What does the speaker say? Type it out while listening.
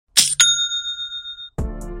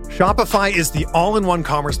Shopify is the all-in-one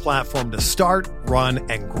commerce platform to start, run,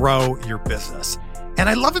 and grow your business. And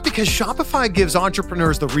I love it because Shopify gives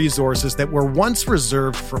entrepreneurs the resources that were once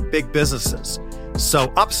reserved for big businesses.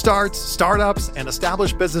 So upstarts, startups, and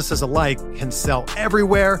established businesses alike can sell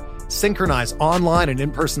everywhere, synchronize online and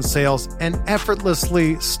in-person sales, and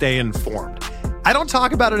effortlessly stay informed. I don't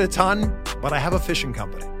talk about it a ton, but I have a fishing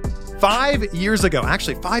company. 5 years ago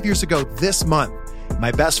this month, my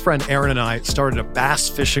best friend Aaron and I started a bass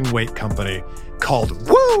fishing weight company called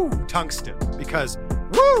Woo Tungsten, because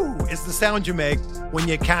woo is the sound you make when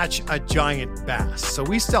you catch a giant bass. So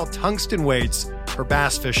we sell tungsten weights for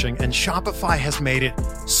bass fishing, and Shopify has made it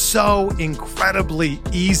so incredibly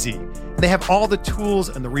easy. They have all the tools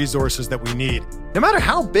and the resources that we need. No matter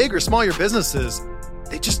how big or small your business is,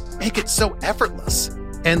 they just make it so effortless.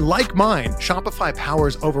 And like mine, Shopify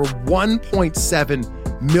powers over 1.7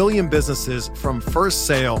 million businesses from first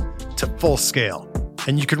sale to full scale.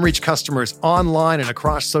 And you can reach customers online and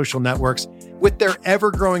across social networks with their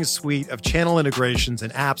ever-growing suite of channel integrations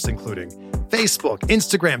and apps, including Facebook,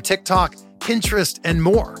 Instagram, TikTok, Pinterest, and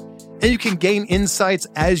more. And you can gain insights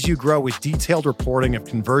as you grow with detailed reporting of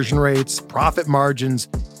conversion rates, profit margins,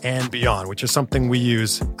 and beyond, which is something we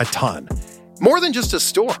use a ton. More than just a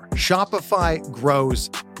store, Shopify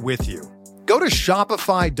grows with you. Go to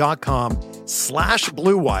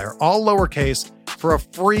shopify.com/Blue Wire, all lowercase, for a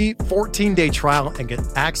free 14-day trial and get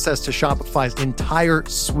access to Shopify's entire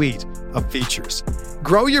suite of features.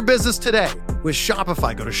 Grow your business today with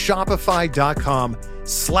Shopify. Go to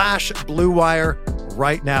shopify.com/Blue Wire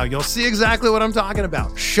right now. You'll see exactly what I'm talking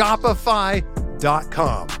about.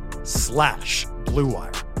 Shopify.com/Blue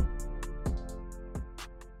Wire.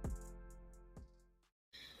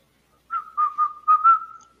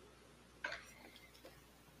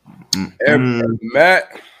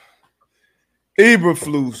 Matt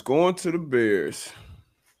Eberflus going to the Bears.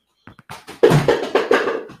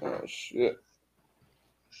 Oh shit!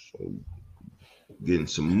 So getting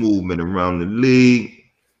some movement around the league.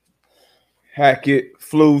 Hackett,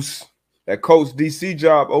 Flus, that Coach DC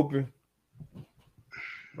job open.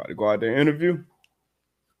 About to go out there and interview?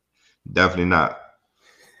 Definitely not.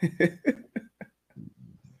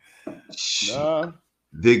 Nah.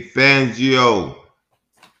 Vic Fangio.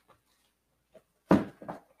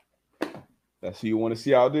 That's who you want to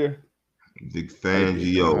see out there? Vic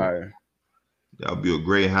Fangio. That'll be a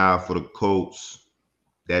great hire for the Colts.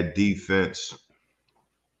 That defense.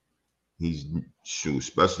 He's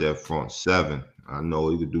especially that front seven. I know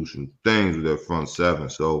he could do some things with that front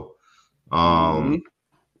seven. So I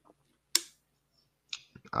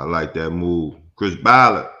like that move. Chris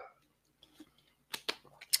Ballard.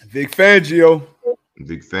 Vic Fangio.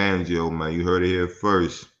 Vic Fangio, man. You heard it here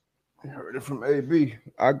first. I heard it from AB.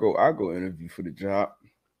 I go interview for the job,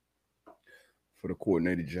 for the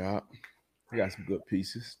coordinator job. I got some good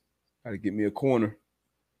pieces. Got to get me a corner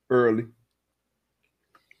early.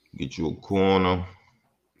 Get you a corner.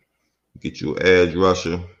 Get you an edge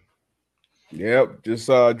rusher. Yep. Just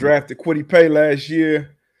drafted Kwity Paye last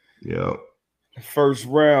year. Yep. First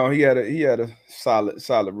round. He had a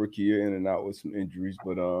solid rookie year, in and out with some injuries,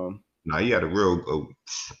 but he had a real good.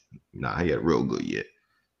 He had a real good year.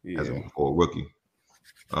 Yeah. As a rookie.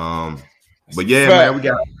 But yeah, man, we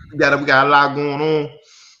got a lot going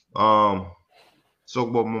on. Talk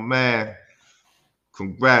about my man.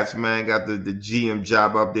 Congrats, man. Got the GM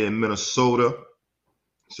job up there in Minnesota.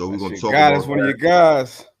 So we're gonna talk about that's one of your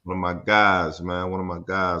guys. One of my guys, man. One of my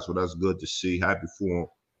guys. So that's good to see. Happy for him.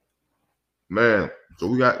 Man. So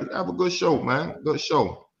we have a good show, man. Good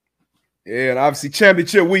show. Yeah, and obviously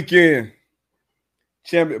championship weekend.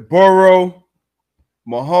 Burrow.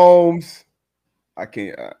 Mahomes,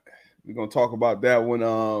 we're gonna talk about that one.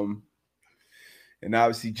 And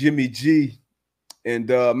obviously Jimmy G and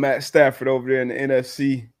Matt Stafford over there in the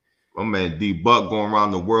NFC. My man DBut going around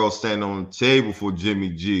the world standing on the table for Jimmy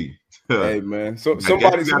G. Hey man, so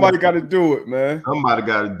somebody got to do it, man. Somebody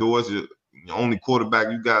got to do it. It's the only quarterback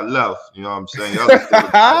you got left. You know what I'm saying?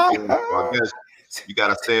 I guess you got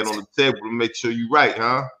to stand on the table to make sure you're right,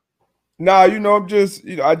 huh? Nah, I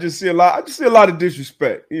just see a lot of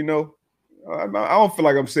disrespect. I don't feel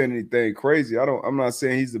like I'm saying anything crazy. I'm not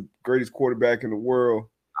saying he's the greatest quarterback in the world.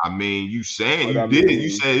 I mean, you saying you did.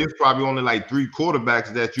 You said it's probably only like 3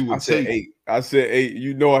 quarterbacks that you would take. 8. I said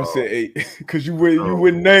 8. I said 8 because you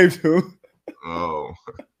wouldn't name him. Oh,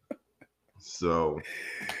 so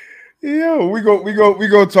yeah, we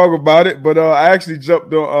go talk about it. But I actually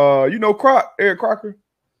jumped on Eric Crocker.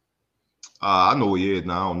 I know who he is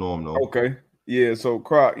now. I don't know him though. Okay. Yeah, so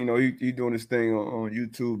Croc, he doing his thing on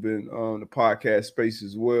YouTube and on the podcast space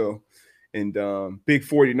as well. and big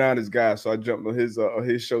 49ers guy. So I jumped on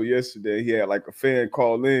his show yesterday. He had like a fan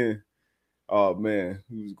call in. Oh man,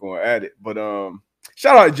 he was going at it. But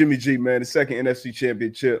shout out to Jimmy G, man. The second NFC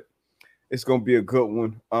championship. It's gonna be a good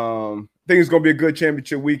one. I think it's gonna be a good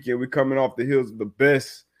championship weekend. We're coming off the heels of the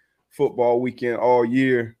best football weekend all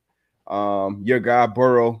year. Your guy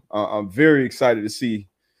Burrow. I'm very excited to see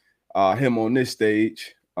him on this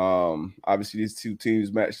stage. Obviously, these two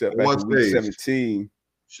teams matched up back in week 17.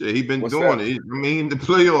 Shit, he been doing it. I mean, the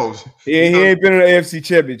playoffs. He ain't been in the AFC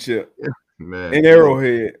Championship. Man, in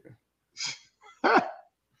Arrowhead.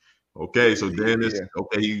 Okay, so then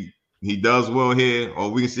he does well here, or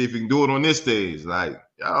we can see if he can do it on this stage. Like,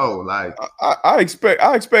 yo, like I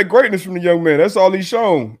expect greatness from the young man. That's all he's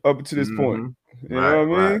shown up to this point. You know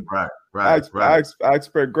what I mean? Right. I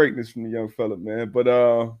expect greatness from the young fella, man. But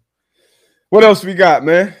what else we got,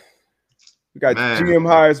 man? We got GM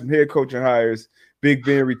hires, some head coaching hires. Big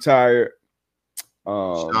Ben retired.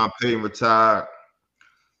 Sean Payton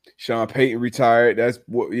retired. That's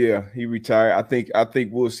what. Yeah, he retired. I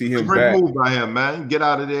think we'll see him Great back. move by him, man. Get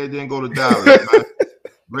out of there, then go to Dallas, man.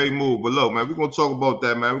 Great move. But look, man, we're gonna talk about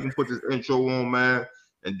that, man. We're gonna put this intro on, man,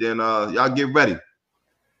 and then y'all get ready.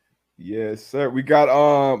 Yes, sir. We got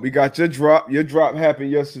your drop. Your drop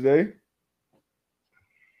happened yesterday.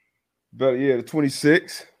 But yeah, the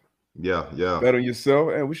 26th. Yeah. Bet on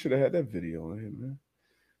yourself. And we should have had that video on here, man.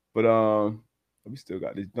 But we still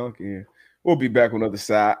got this dunk in here. We'll be back on the other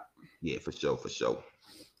side. Yeah, for sure.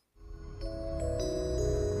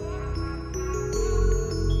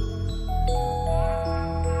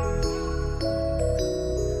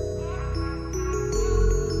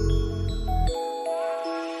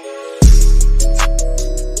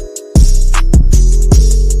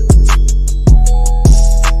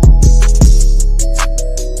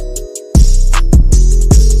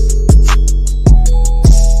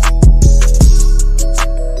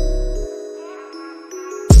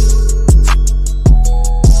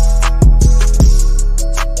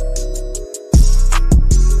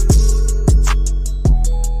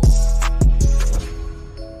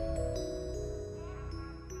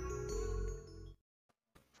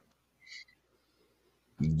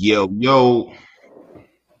 Yo.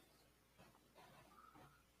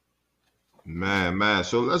 Man.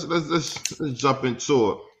 So let's jump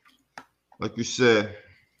into it. Like you said,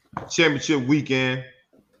 championship weekend.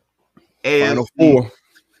 Final four.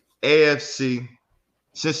 AFC,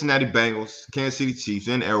 Cincinnati Bengals, Kansas City Chiefs,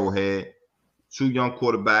 and Arrowhead. Two young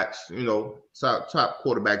quarterbacks, top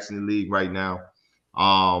quarterbacks in the league right now.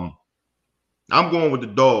 I'm going with the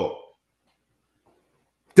dog.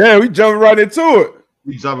 Damn, we jumping right into it.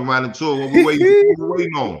 We jumping right into it.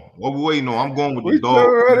 What we waiting on? I'm going with the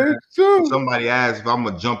dog. Somebody asked if I'm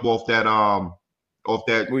gonna jump off that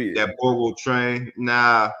that Burrow train.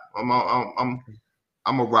 Nah,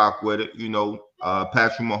 I'm a rock with it.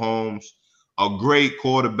 Patrick Mahomes, a great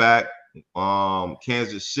quarterback.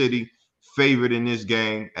 Kansas City favorite in this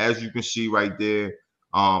game, as you can see right there.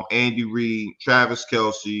 Andy Reid, Travis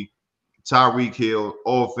Kelce, Tyreek Hill,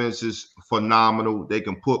 offense is phenomenal. They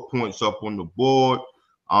can put points up on the board.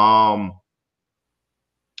 I'm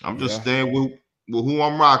just staying with who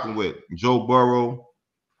I'm rocking with. Joe Burrow,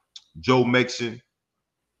 Joe Mixon,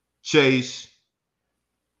 Chase,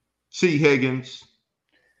 T. Higgins,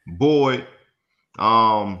 Boyd.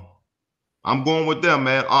 I'm going with them,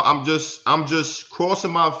 man. I'm just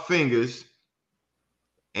crossing my fingers,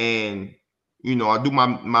 and I do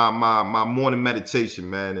my morning meditation,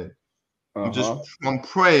 man, and I'm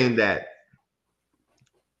praying that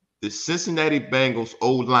the Cincinnati Bengals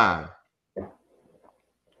O-line,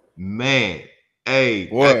 man, hey,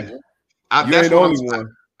 boy, you ain't the only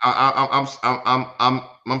one.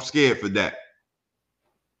 I'm scared for that.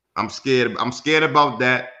 I'm scared about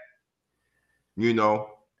that.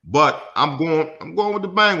 But I'm going with the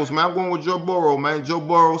Bengals, man. I'm going with Joe Burrow, man. Joe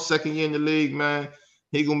Burrow, second year in the league, man.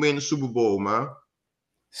 He gonna be in the Super Bowl, man.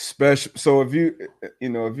 Special. So if you're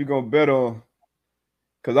gonna bet on,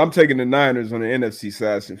 because I'm taking the Niners on the NFC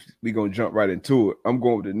side, since we're gonna jump right into it. I'm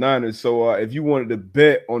going with the Niners. So if you wanted to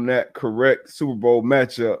bet on that correct Super Bowl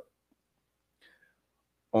matchup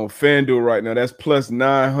on FanDuel right now, that's plus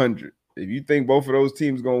 900. If you think both of those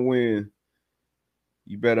teams gonna win,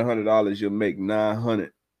 you bet $100, you'll make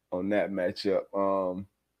 900 on that matchup.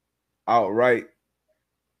 Outright,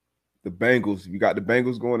 the Bengals. You got the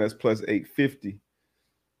Bengals going. That's plus 850.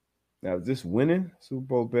 Now, is this winning? Super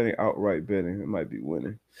Bowl betting, outright betting. It might be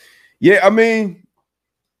winning. Yeah, I mean,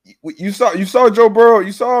 you saw Joe Burrow.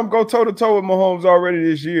 You saw him go toe-to-toe with Mahomes already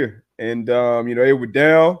this year. And, they were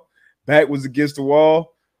down. Back was against the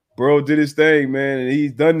wall. Burrow did his thing, man, and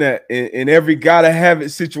he's done that in every gotta-have-it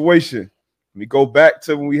situation. me go back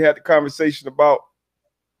to when we had the conversation about,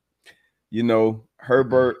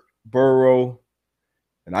 Herbert, Burrow,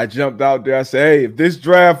 and I jumped out there. I said, hey, if this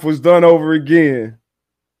draft was done over again.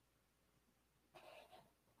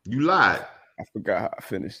 You lied. I forgot how I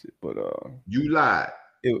finished it, but you lied.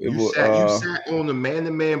 You sat on the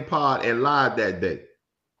man-to-man pod and lied that day.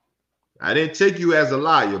 I didn't take you as a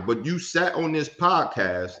liar, but you sat on this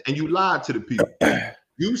podcast and you lied to the people.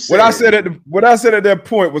 You said what I said at that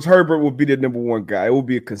point was Herbert would be the number one guy. It would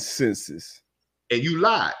be a consensus. And you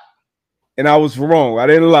lied. And I was wrong. I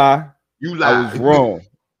didn't lie. You lied. I was wrong.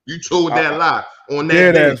 You told that lie on that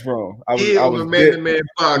day. That's wrong. I was on the man-to-man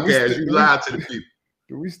podcast. You lied to the people.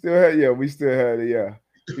 We still had it. Yeah.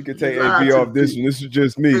 We could take AB off this one. This is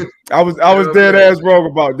just me. I was dead ass wrong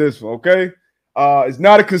about this one. Okay. It's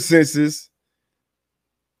not a consensus.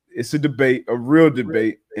 It's a debate, a real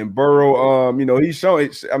debate. And Burrow, he's showing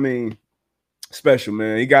it. I mean, special,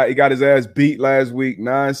 man. He got his ass beat last week,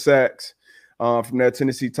 9 sacks from that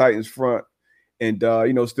Tennessee Titans front. And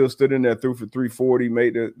still stood in there, threw for 340,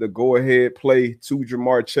 made the go-ahead play to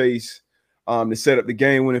Jamar Chase to set up the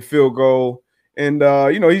game-winning field goal. And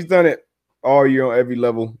he's done it all year on every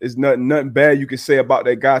level. It's nothing bad you can say about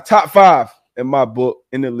that guy. Top 5 in my book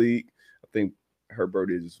in the league. I think Herbert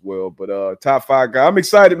is as well. But top 5 guy. I'm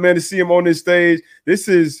excited, man, to see him on this stage. This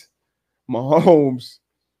is Mahomes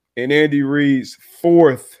and Andy Reid's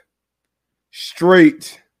 4th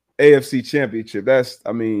straight AFC championship. That's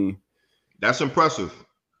impressive.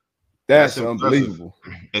 That's unbelievable.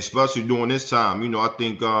 Especially during this time. I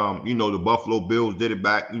think, the Buffalo Bills did it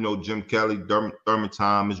back. Jim Kelly, Thurman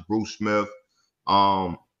Thomas, Bruce Smith.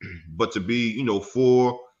 But to be,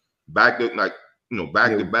 4 back-to-back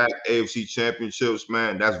AFC championships,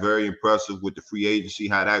 man, that's very impressive with the free agency,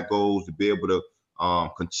 how that goes, to be able to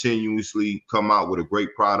continuously come out with a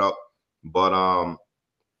great product. But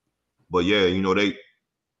yeah, they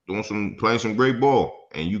playing some great ball,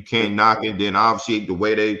 and you can't knock it. Then obviously the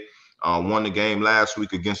way they won the game last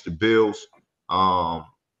week against the Bills. The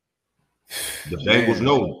Bengals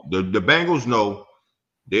know. The Bengals know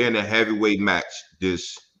they're in a heavyweight match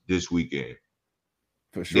this weekend.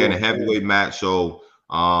 For sure. They're in a heavyweight match. So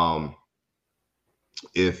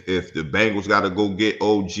if the Bengals got to go get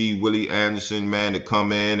OG Willie Anderson, man, to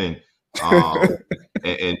come in and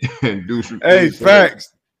and do some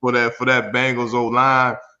facts for that Bengals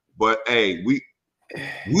O-line. But hey,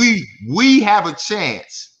 we have a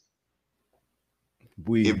chance.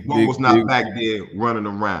 If Bo was not back there running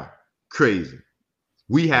around crazy,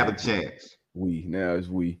 we have a chance. Now it's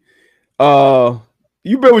we.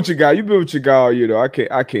 You been with your guy all year though.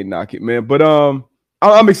 I can't knock it, man. But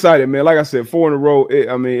I'm excited, man. Like I said, 4 in a row.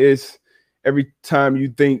 It's every time you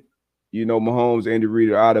think Mahomes, Andy Reid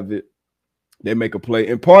are out of it, they make a play.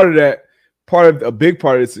 And a big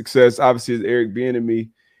part of the success, obviously, is Eric Bieniemy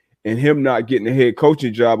and him not getting a head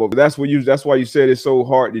coaching job over. That's why you said it's so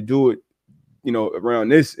hard to do it.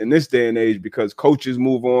 Around in this day and age, because coaches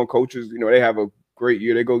move on. Coaches, they have a great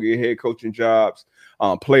year. They go get head coaching jobs.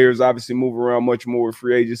 Players obviously move around much more with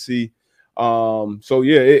free agency. So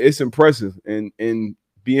yeah, it's impressive. And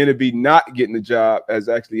Bieniemy not getting the job has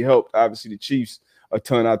actually helped, obviously, the Chiefs a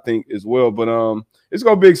ton, I think, as well. But it's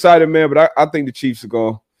gonna be exciting, man. But I think the Chiefs are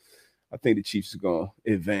going to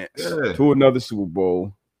advance to another Super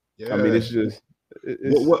Bowl. Yeah. It's just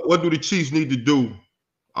what do the Chiefs need to do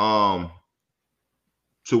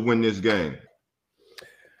to win this game?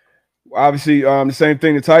 Obviously, the same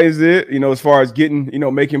thing the Titans did, as far as getting,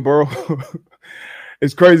 making Burrow.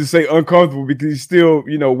 It's crazy to say uncomfortable because he still,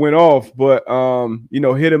 went off, but,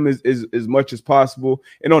 hit him as much as possible.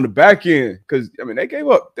 And on the back end, because,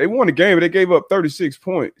 they won the game, but they gave up 36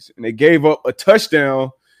 points and they gave up a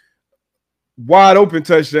touchdown, wide open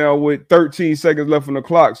touchdown with 13 seconds left on the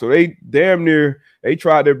clock. So they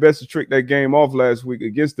tried their best to trick that game off last week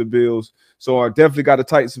against the Bills. So I definitely got to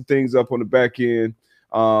tighten some things up on the back end,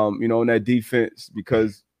 on that defense,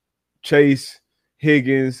 because Chase,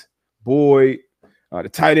 Higgins, Boyd, the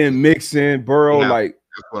tight end Mixon, Burrow, that's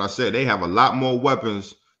what I said. They have a lot more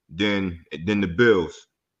weapons than the Bills.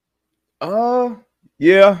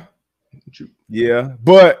 Yeah.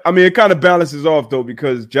 But it kind of balances off though,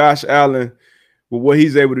 because Josh Allen, with what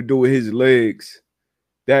he's able to do with his legs,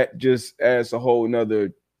 that just adds a whole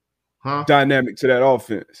nother dynamic to that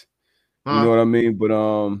offense. You know what I mean?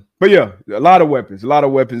 But yeah, a lot of weapons. And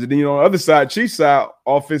then, on the other side, Chiefs side,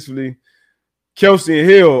 offensively, Kelsey and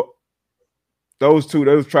Hill, those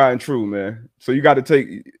try and true, man. So you got to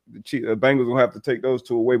take the Bengals will have to take those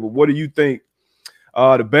two away. But what do you think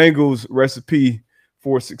the Bengals' recipe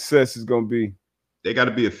for success is going to be? They got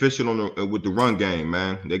to be efficient with the run game,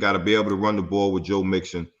 man. They got to be able to run the ball with Joe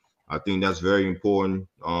Mixon. I think that's very important.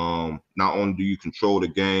 Not only do you control the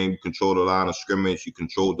game, you control the line of scrimmage, you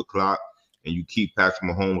control the clock, and you keep Patrick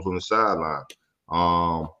Mahomes on the sideline.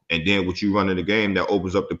 And then what you run in the game, that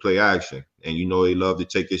opens up the play action. And you know they love to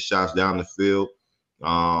take his shots down the field.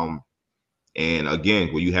 And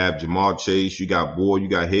again, when you have Jamar Chase, you got Boyd, you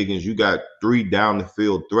got Higgins, you got 3 down the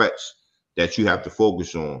field threats that you have to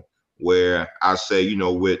focus on. Where I say, you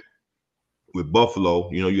know, with Buffalo,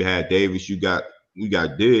 you know, you had Davis, you got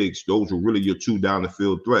Diggs. Those were really your 2 down the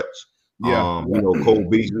field threats. Yeah. You know, Cole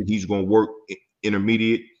Beasley, he's going to work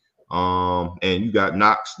intermediate. And you got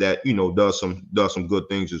Knox that, you know, does some good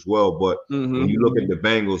things as well. But when you look at the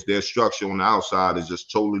Bengals, their structure on the outside is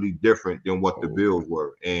just totally different than what the Bills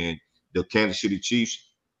were. And the Kansas City Chiefs,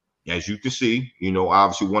 as you can see, you know,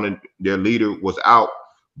 obviously one of their leader was out,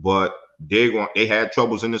 but they had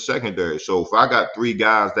troubles in the secondary. So if I got 3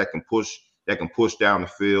 guys that can push down the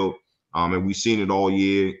field, and we've seen it all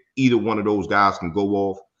year, either one of those guys can go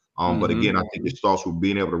off. But again, I think it starts with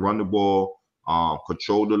being able to run the ball,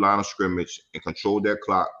 control the line of scrimmage, and control that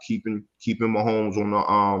clock, keeping Mahomes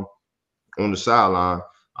on the sideline.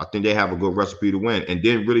 I think they have a good recipe to win. And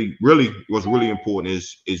then really what's really important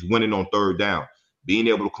is winning on third down, being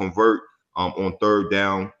able to convert on third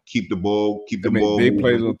down, keep the ball. Big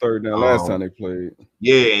plays on third down last time they played.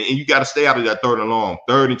 Yeah, and you got to stay out of that third and long,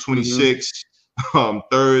 3rd and 26,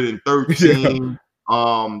 3rd and 13.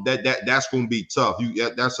 Yeah. That's going to be tough.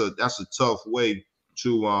 That's a tough way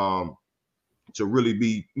to really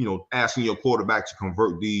be, you know, asking your quarterback to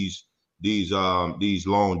convert these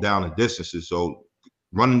long down and distances. So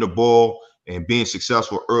running the ball and being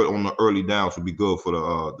successful on the early downs would be good for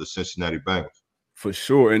the Cincinnati Bengals. For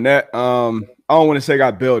sure. And that I don't want to say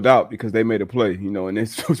got bailed out because they made a play, you know, and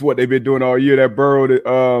it's what they've been doing all year. That Burrow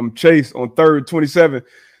to Chase on 3rd and 27.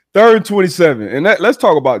 3rd and 27. And let's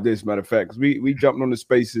talk about this, matter of fact, because we jumped on the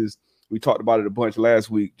spaces. We talked about it a bunch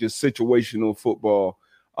last week, just situational football.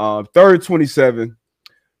 3rd and 27.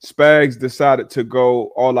 Spags decided to go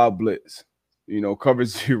all out blitz, you know, cover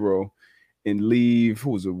 0 and leave.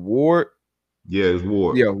 Who was it? Ward? Yeah, it was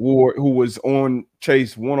Ward. Yeah, Ward, who was on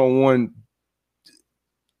Chase one-on-one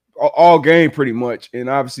all game pretty much. And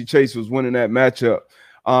obviously Chase was winning that matchup.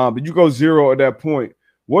 But you go 0 at that point.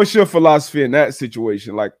 What's your philosophy in that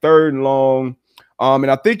situation? Like 3rd and long.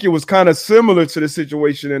 And I think it was kind of similar to the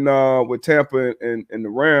situation in with Tampa and the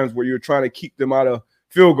Rams where you're trying to keep them out of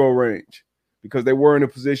field goal range because they were in a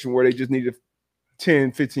position where they just needed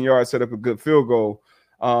 10, 15 yards, set up a good field goal.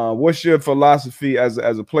 What's your philosophy as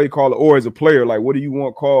a play caller or as a player? Like, what do you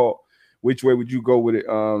want called? Which way would you go with it?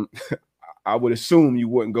 I would assume you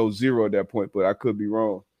wouldn't go 0 at that point, but I could be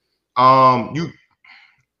wrong.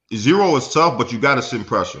 0 is tough, but you got to send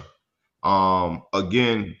pressure.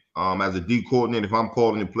 Again, as a D coordinator, if I'm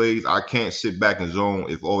calling the plays, I can't sit back and zone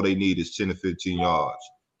if all they need is 10 to 15 yards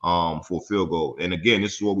for a field goal. And again,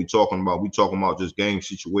 this is what we're talking about. We're talking about just game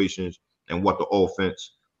situations and what the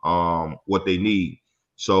offense, what they need.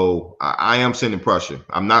 So I am sending pressure.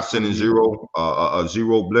 I'm not sending a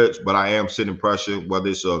 0 blitz, but I am sending pressure, whether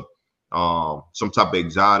it's some type of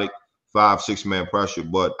exotic 5-6 man pressure.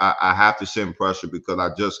 But I have to send pressure because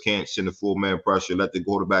I just can't send a full man pressure. Let the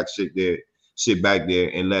quarterback sit back there,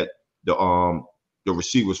 and let the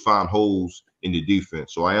receivers find holes in the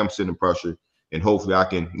defense. So I am sending pressure, and hopefully I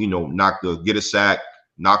can, you know, get a sack,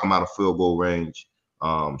 knock them out of field goal range.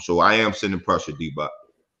 So I am sending pressure, DBut.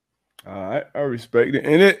 All right, I respect it.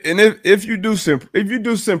 And if you do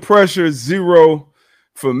send pressure 0,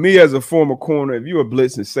 for me as a former corner, if you're a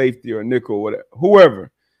blitzing safety or a nickel or whatever,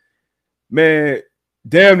 whoever, man,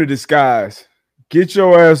 damn the disguise. Get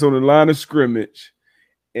your ass on the line of scrimmage,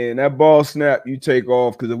 and that ball snap, you take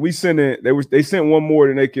off. Because if we send it, they sent one more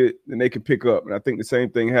than they could pick up, and I think the same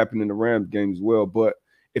thing happened in the Rams game as well. But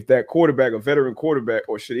if that quarterback, a veteran quarterback,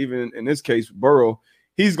 or should even in this case Burrow,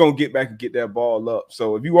 he's gonna get back and get that ball up.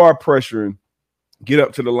 So if you are pressuring, get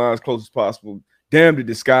up to the line as close as possible. Damn the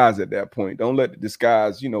disguise at that point. Don't let the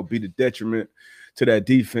disguise, you know, be the detriment to that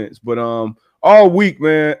defense. But all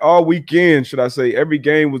weekend, should I say, every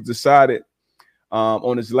game was decided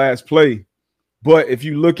on its last play. But if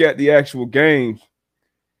you look at the actual games,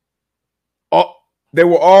 they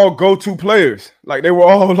were all go-to players. Like, they were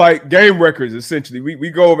all like game records, essentially. We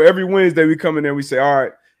go over every Wednesday, we come in there, we say, all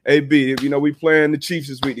right, AB, you know, we playing the Chiefs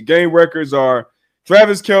this week. The game records are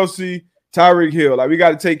Travis Kelce, Tyreek Hill. Like, we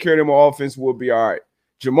got to take care of them on offense. We'll be all right.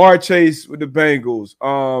 Jamar Chase with the Bengals.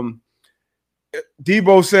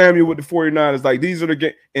 Deebo Samuel with the 49ers. Like, these are the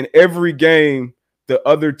games. In every game, the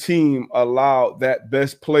other team allowed that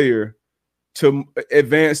best player to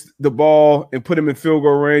advance the ball and put him in field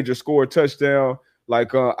goal range or score a touchdown.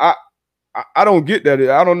 Like, I don't get that.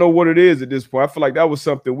 I don't know what it is at this point. I feel like that was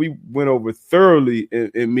something we went over thoroughly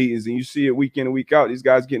in meetings, and you see it week in and week out. These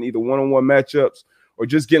guys getting either one-on-one matchups or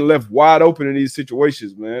just getting left wide open in these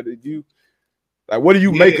situations, man. What do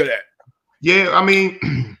you make of that? Yeah, I mean,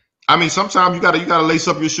 sometimes you gotta lace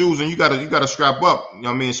up your shoes and you gotta scrap up. You know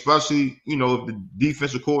what I mean, especially if the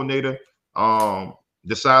defensive coordinator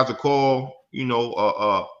decides to call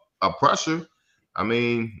a pressure. I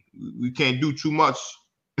mean, we can't do too much.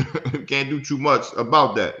 Can't do too much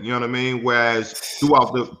about that. You know what I mean? Whereas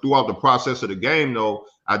throughout the process of the game, though,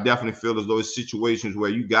 I definitely feel as though it's situations where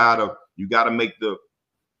you gotta make the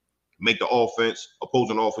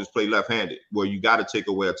opposing offense play left-handed, where you gotta take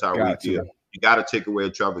away a Tyreek Hill. You gotta take away a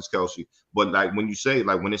Travis Kelce. But like when you say,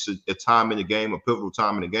 like when it's a time in the game, a pivotal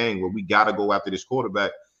time in the game where we gotta go after this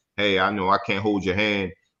quarterback, hey, I know I can't hold your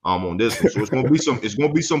hand on this one. So it's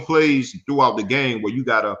gonna be some plays throughout the game where you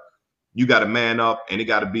gotta man up and it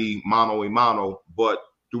gotta be mano a mano. But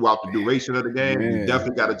throughout the duration of the game, you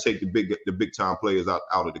definitely gotta take the big time players out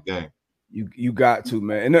of the game. You got to,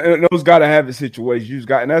 man. And those gotta have the situation.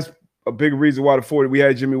 And that's a big reason why we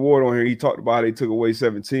had Jimmy Ward on here. He talked about how they took away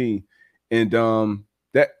 17. And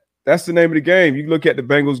that's the name of the game. You look at the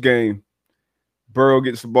Bengals game, Burrow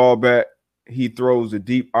gets the ball back. He throws a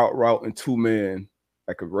deep out route and two-man,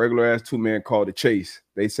 like a regular-ass two-man call to Chase.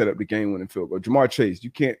 They set up the game-winning field goal. Jamar Chase,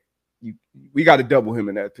 we got to double him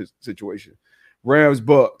in that situation. Rams,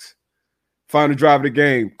 Bucks, final drive of the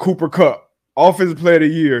game. Cooper Kupp, offensive player of the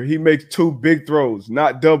year. He makes two big throws,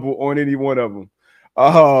 not double on any one of them.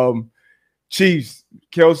 Chiefs,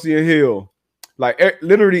 Kelce and Hill. Like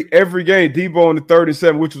literally every game, Debo on the 3rd and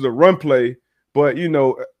 7, which was a run play. But,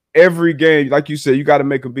 every game, like you said, you got to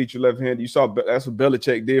make him beat your left hand. You saw that's what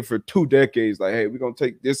Belichick did for 2 decades. Like, hey, we're going to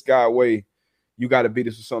take this guy away. You got to beat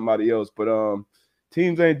us with somebody else. But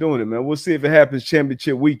teams ain't doing it, man. We'll see if it happens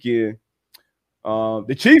championship weekend.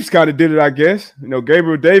 The Chiefs kind of did it, I guess.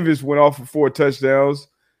 Gabriel Davis went off for 4 touchdowns.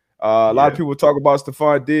 A lot of people talk about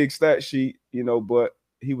Stephon Diggs' stat sheet, but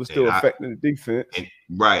he was still affecting the defense.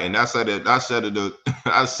 Right. And I said it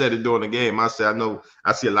during the game. I said,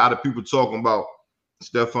 I see a lot of people talking about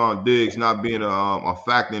Stephon Diggs not being a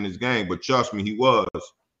factor in this game, but trust me, he was.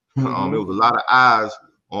 There was a lot of eyes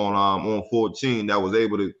on 14 that was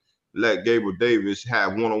able to let Gabriel Davis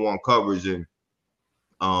have one-on-one coverage and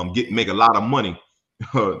make a lot of money.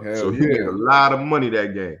 So he made a lot of money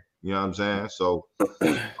that game. You know what I'm saying? So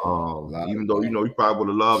even though you probably would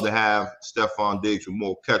have loved to have Stephon Diggs with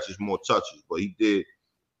more catches, more touches, but he did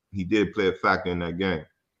play a factor in that game.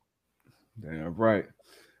 Damn right.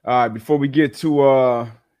 All right, before we get to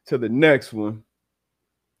the next one,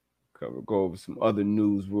 go over some other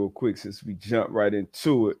news real quick since we jump right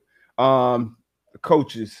into it. The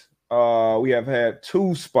coaches, we have had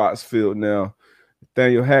 2 spots filled now.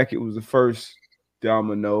 Nathaniel Hackett was the first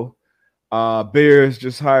domino. Bears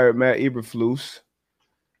just hired Matt Eberflus.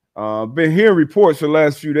 Been hearing reports for the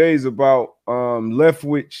last few days about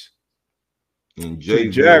Leftwich and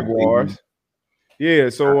Jaguars. Yeah,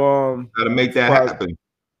 so gotta make that happen.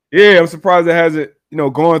 Yeah, I'm surprised it hasn't,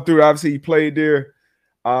 gone through. Obviously, he played there.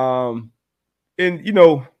 And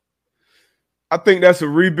I think that's a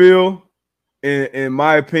rebuild. In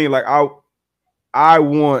my opinion, like I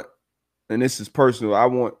want, and this is personal, I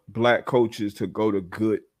want black coaches to go to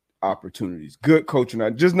good opportunities, good coaching,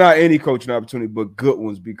 just not any coaching opportunity, but good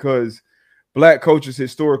ones, because black coaches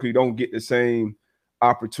historically don't get the same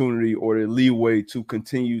opportunity or the leeway to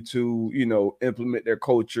continue to, implement their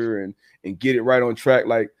culture and get it right on track.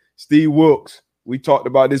 Like Steve Wilkes, we talked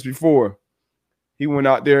about this before. He went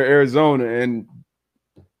out there in Arizona and,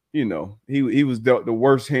 he was dealt the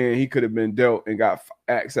worst hand he could have been dealt and got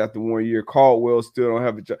axed after 1 year. Caldwell still don't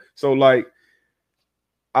have a job. So, like,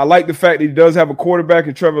 I like the fact that he does have a quarterback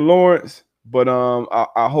in Trevor Lawrence, but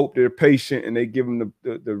I hope they're patient and they give him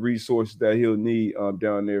the resources that he'll need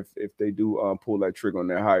down there if they do pull that trigger on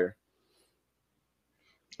that hire.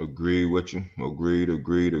 Agree with you.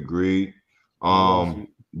 Agreed.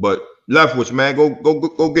 But Leftwich, man,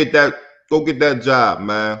 go get that. Go get that job,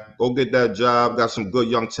 man. Go get that job. Got some good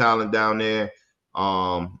young talent down there.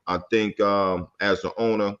 I think as the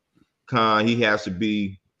owner, Khan, he has to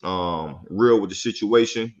be real with the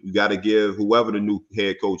situation. You got to give whoever the new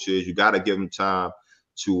head coach is, you got to give him time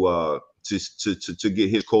to get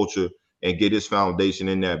his culture and get his foundation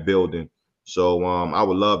in that building. So I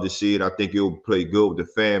would love to see it. I think it'll play good with the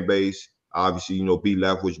fan base. Obviously, B.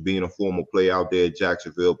 Leftwich being a former player out there at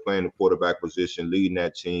Jacksonville, playing the quarterback position, leading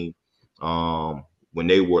that team when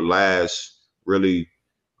they were last really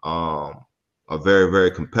a very,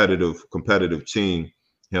 very competitive team.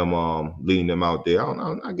 him leading them out there. I don't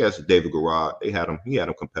know. I guess David Garrard, he had him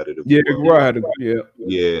competitive. Yeah, Garrard had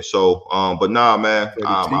yeah. So but nah, man,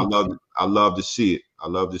 I love to see it. I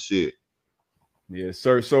love to see it. Yes,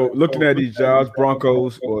 sir. So looking at these jobs,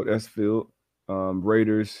 Broncos, or that's filled.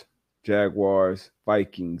 Raiders, Jaguars,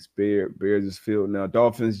 Vikings, Bears is filled now.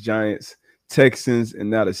 Dolphins, Giants, Texans, and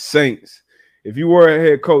now the Saints. If you were a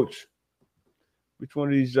head coach, which one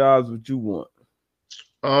of these jobs would you want?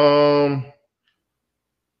 I'm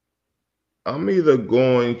either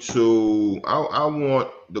going to I want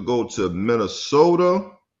to go to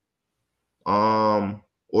Minnesota, or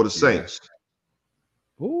the Saints.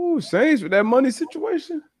 Ooh, Saints with that money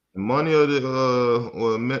situation. The money of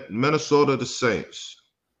the Minnesota, the Saints.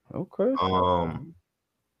 Okay.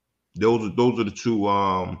 Those are the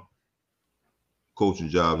two coaching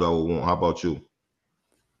jobs I would want. How about you?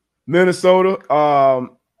 Minnesota,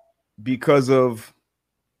 because of,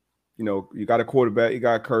 you got a quarterback, you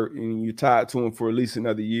got Kurt, and you're tied to him for at least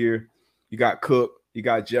another year. You got Cook, you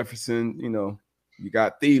got Jefferson, you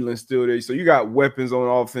got Thielen still there. So you got weapons on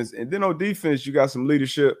offense. And then on defense, you got some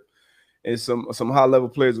leadership and some high-level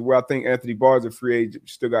players where I think Anthony Barr's a free agent. You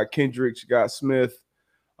still got Kendricks, you got Smith.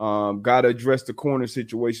 Got to address the corner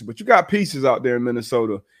situation. But you got pieces out there in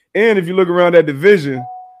Minnesota. And if you look around that division,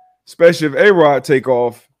 especially if A-Rod take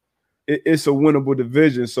off, it's a winnable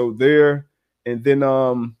division. So there, and then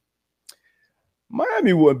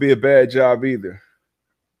Miami wouldn't be a bad job either.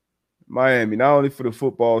 Miami, not only for the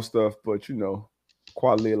football stuff, but,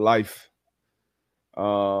 quality of life.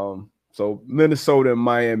 So Minnesota and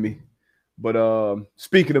Miami. But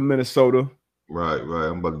speaking of Minnesota. Right.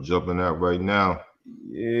 I'm about to jump in that right now.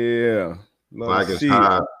 Yeah. Like it's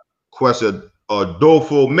high. Question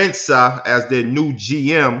Adolfo Mensa as their new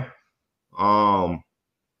GM.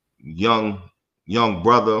 Young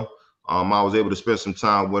brother. I was able to spend some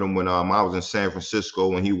time with him when I was in San Francisco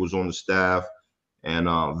when he was on the staff, and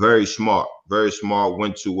very smart.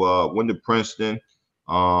 Went to Princeton.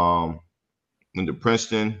 Went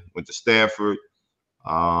to Stanford.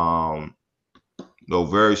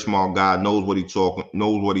 Very smart guy, knows what he's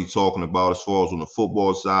talking about as far as on the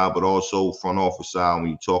football side, but also front office side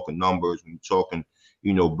when you're talking numbers, when you're talking,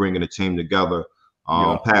 bringing a team together.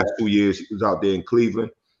 Past 2 years he was out there in Cleveland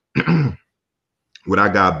with our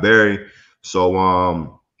guy Barry.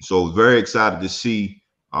 So very excited to see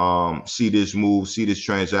this move, see this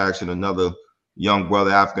transaction. Another young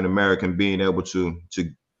brother, African American, being able to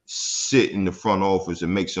sit in the front office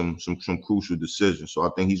and make some crucial decisions. So I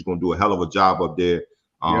think he's going to do a hell of a job up there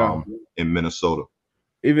in Minnesota.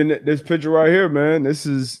 Even this picture right here, man, this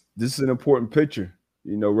is an important picture.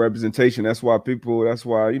 Representation. That's why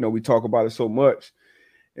we talk about it so much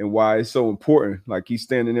and why it's so important. Like he's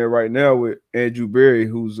standing there right now with Andrew Berry,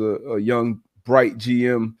 who's a young, bright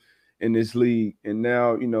GM in this league. And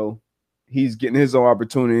now, he's getting his own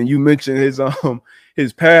opportunity. And you mentioned his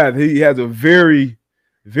path. He has a very,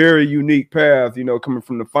 very unique path, coming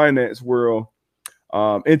from the finance world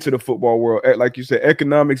into the football world. Like you said,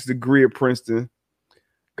 economics degree at Princeton,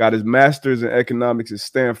 got his master's in economics at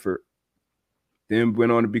Stanford, then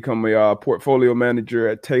went on to become a portfolio manager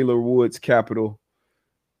at Taylor Woods Capital,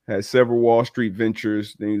 had several Wall Street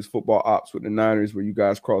ventures. Then he was football ops with the Niners, where you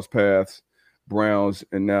guys crossed paths, Browns,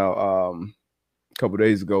 and now a couple of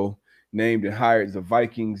days ago, named and hired as the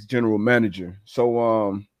Vikings general manager.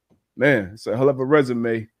 So, man, it's a hell of a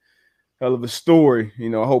resume, hell of a story. I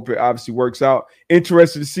hope it obviously works out.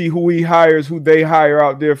 Interested to see who they hire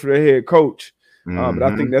out there for their head coach. But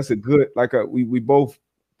I think that's a good, we both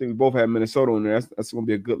have Minnesota on there. That's going to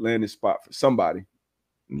be a good landing spot for somebody.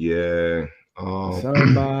 Yeah.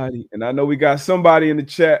 Somebody. And I know we got somebody in the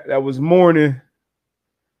chat that was mourning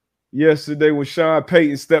yesterday when Sean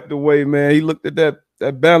Payton stepped away, man. He looked at that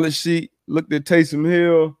balance sheet, looked at Taysom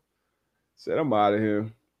Hill, said, I'm out of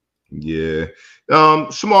here. Yeah.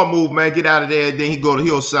 Smart move, man. Get out of there. Then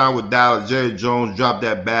he'll sign with Dallas. Jerry Jones, drop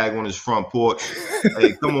that bag on his front porch.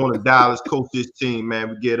 Hey, come on to Dallas, coach this team, man.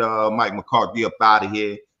 We get Mike McCarthy up out of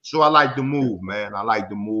here. So I like the move, man. I like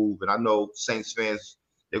the move. And I know Saints fans,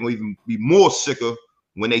 they're going to even be more sicker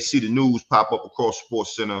when they see the news pop up across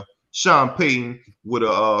Sports Center. Sean Payton with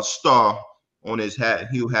a star on his hat.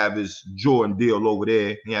 He'll have his Jordan deal over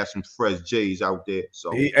there. He has some fresh J's out there.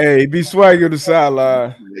 So he be swaggy on the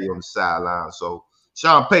sideline. On the sideline. So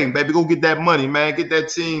Sean Payton, baby, go get that money, man. Get that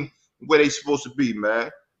team where they supposed to be, man.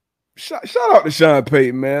 Shout out to Sean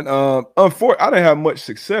Payton, man. Unfortunately, I didn't have much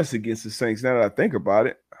success against the Saints. Now that I think about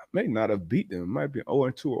it, I may not have beat them. It might be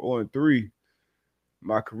 0-2 or 0-3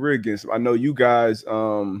 my career against them. I know you guys,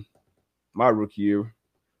 my rookie year,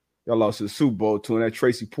 y'all lost to the Super Bowl too, and that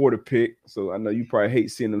Tracy Porter pick. So I know you probably hate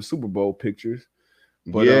seeing them Super Bowl pictures.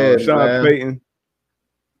 But yeah, Sean Payton,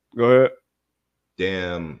 go ahead.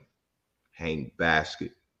 Damn, Hank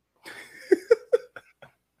Basket.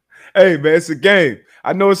 Hey man, it's a game.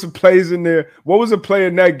 I know it's some plays in there. What was a play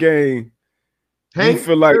in that game you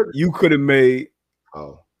feel like you could have made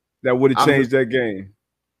that would have changed that game?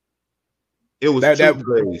 It was two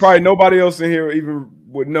plays. Probably nobody else in here even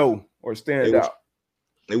would know or stand out.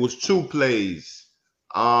 It was two plays.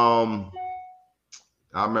 I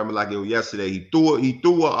remember like it was yesterday. He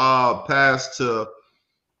threw a pass to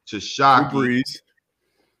Shockey.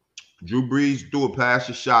 Drew Brees threw a pass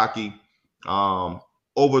to Shockey.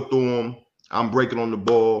 Overthrew him. I'm breaking on the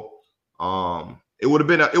ball. It would have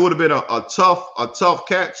been a tough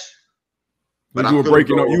catch. But you were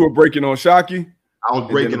breaking on Shockey? I was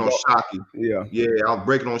breaking on Shockey. Yeah, I was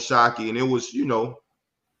breaking on Shockey, and it was, it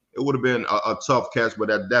would have been a tough catch,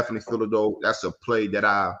 but I definitely feel as though that's a play that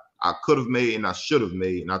I could have made and I should have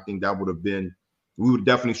made, and I think that would have been, we would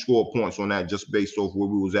definitely score points on that just based off where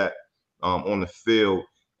we was at on the field.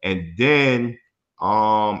 And then it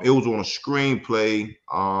was on a screenplay.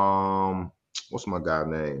 What's my guy's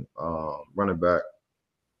name? Running back.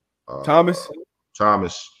 Thomas.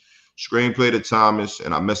 Screenplay to Thomas,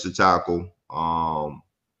 and I missed the tackle.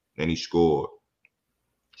 And he scored.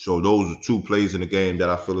 So those are two plays in the game that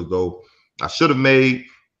I feel as though I should have made,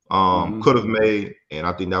 could have made, and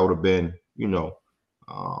I think that would have been,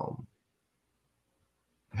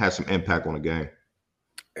 had some impact on the game.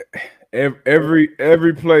 Every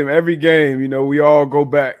play, every game, we all go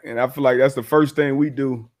back, and I feel like that's the first thing we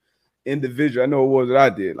do individual. I know it was that I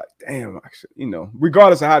did. Like, damn,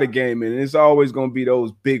 regardless of how the game is, it's always going to be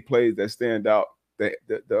those big plays that stand out. The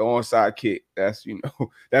onside kick. That's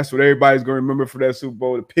that's what everybody's going to remember for that Super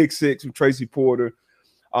Bowl. The pick six with Tracy Porter.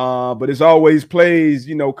 But it's always plays,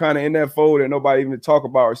 kind of in that fold that nobody even talk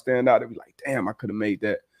about or stand out. They be like, damn, I could have made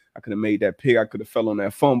that. I could have made that pick. I could have fell on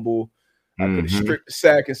that fumble. I could have stripped the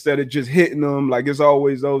sack instead of just hitting them. Like, it's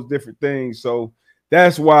always those different things. So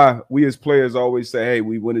that's why we as players always say, hey,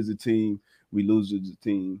 we win as a team, we lose as a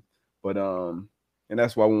team. But and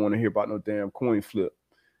that's why we want to hear about no damn coin flip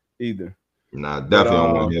either. Nah, definitely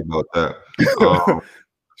don't want to hear about that.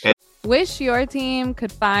 Wish your team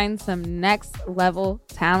could find some next level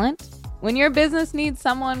talent? When your business needs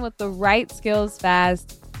someone with the right skills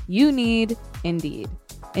fast, you need Indeed.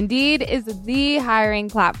 Indeed is the hiring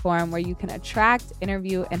platform where you can attract,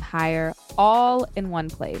 interview, and hire all in one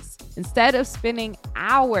place. Instead of spending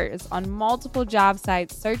hours on multiple job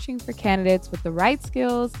sites searching for candidates with the right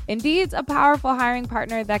skills, Indeed's a powerful hiring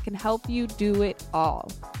partner that can help you do it all.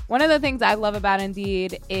 One of the things I love about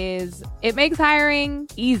Indeed is it makes hiring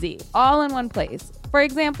easy, all in one place. For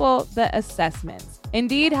example, the assessments.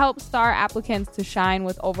 Indeed helps star applicants to shine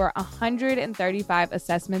with over 135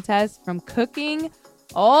 assessment tests, from cooking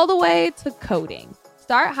all the way to coding.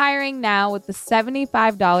 Start hiring now with the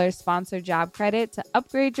 $75 sponsored job credit to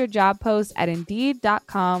upgrade your job post at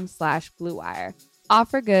Indeed.com/Blue Wire.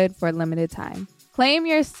 Offer good for a limited time. Claim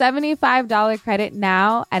your $75 credit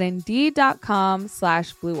now at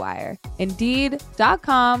Indeed.com/Blue Wire.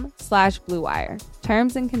 Indeed.com/Blue Wire.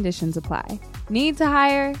 Terms and conditions apply. Need to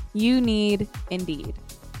hire? You need Indeed.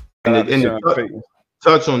 And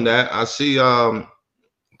touch on that, I see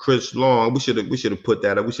Chris Long. We should have put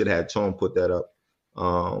that up. We should have had Tone put that up.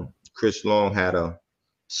 Chris Long had a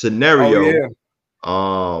scenario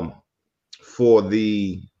for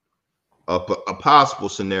a possible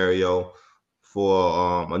scenario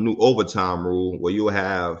for a new overtime rule where you'll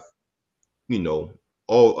have, say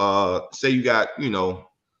you got,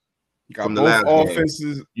 from the last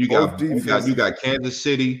offenses, game, you got Kansas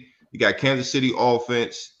City,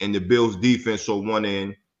 offense and the Bills defense on one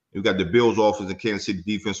end. You got the Bills offense and Kansas City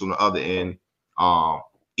defense on the other end.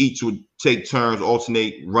 Each would take turns,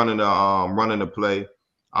 alternate running the play.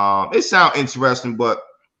 It sounds interesting, but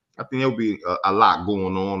I think there'll be a lot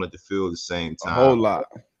going on at the field at the same time. A whole lot.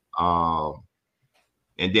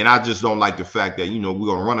 And then I just don't like the fact that, we're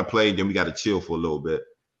gonna run a play, then we got to chill for a little bit.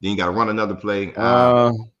 Then you got to run another play.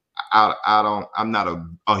 I'm not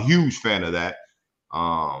a huge fan of that.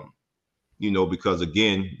 Because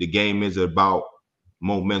again, the game is about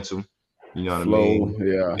momentum. You know what I mean?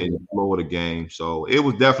 Yeah. And the flow of the game. So it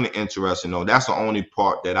was definitely interesting, though. That's the only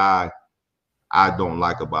part that I don't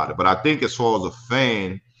like about it. But I think as far as a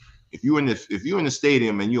fan, if you're in the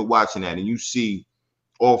stadium and you're watching that and you see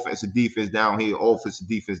offense and defense down here, offense and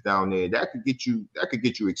defense down there, that could get you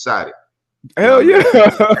excited. Hell yeah.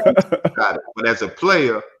 But as a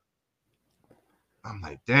player, I'm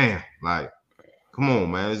like, damn, like, come on,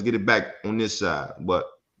 man, let's get it back on this side. But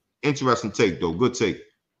interesting take, though. Good take.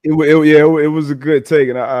 It was a good take,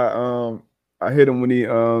 and I hit him when he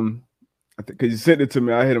I because he sent it to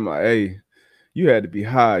me. I hit him like, hey, you had to be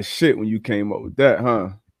high as shit when you came up with that, huh?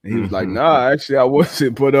 And he was like, nah, actually I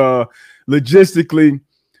wasn't. But logistically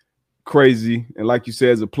crazy. And like you said,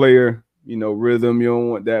 as a player, you know, rhythm, you don't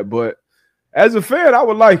want that. But as a fan, I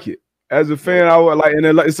would like it. As a fan, I would like, and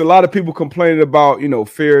it's a lot of people complaining about, you know,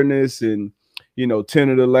 fairness and, you know, 10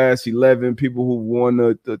 of the last 11 people who won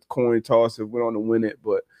the coin toss and went on to win it.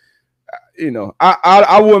 But, you know,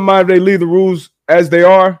 I wouldn't mind if they leave the rules as they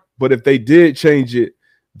are. But if they did change it,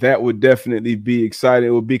 that would definitely be exciting.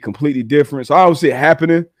 It would be completely different. So I don't see it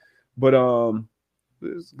happening. But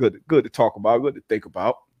it's good to talk about, good to think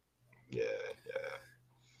about. Yeah.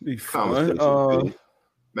 Be fun.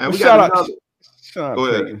 Man, we shout got out. Go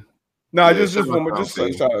ahead. No, just one more. Just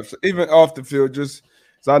shout out. Even off the field, just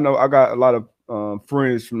so I know I got a lot of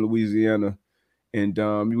friends from Louisiana, and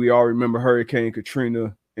we all remember Hurricane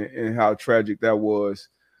Katrina and how tragic that was,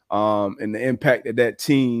 and the impact of that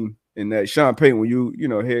team and that Sean Payton, when you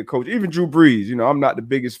know, head coach, even Drew Brees. You know, I'm not the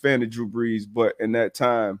biggest fan of Drew Brees, but in that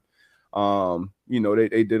time, you know,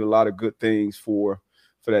 they did a lot of good things for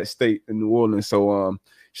that state in New Orleans. So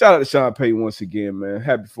shout out to Sean Payton once again, man.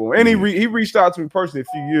 Happy for him. And he reached out to me personally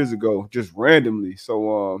a few years ago, just randomly.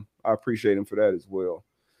 So I appreciate him for that as well.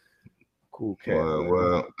 Cool cat.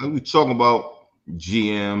 Well, we talking about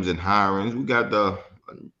GMs and hirings. We got the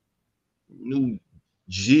new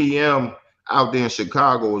GM out there in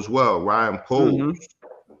Chicago as well, Ryan Poles.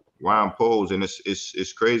 Ryan Poles, and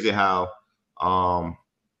it's crazy how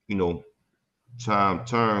you know, time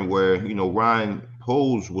turned where, you know, Ryan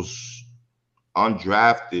Poles was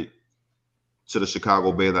undrafted to the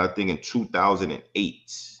Chicago Bears, I think in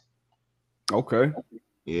 2008. Okay.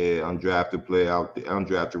 Yeah, undrafted player out there,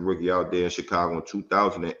 undrafted rookie out there in Chicago in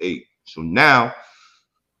 2008. So now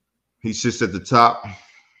he sits at the top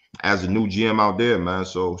as a new GM out there, man.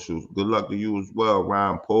 So good luck to you as well,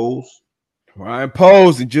 Ryan Poles. Ryan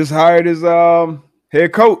Poles, he just hired his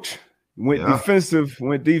head coach. Went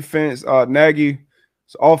defense. Nagy,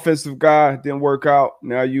 offensive guy, didn't work out.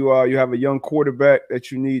 Now you have a young quarterback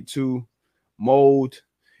that you need to mold.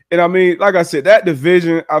 And I mean, like I said, that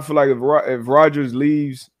division, I feel like if Rodgers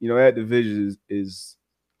leaves, you know, that division is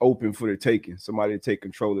open for the taking. Somebody to take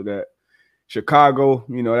control of that. Chicago,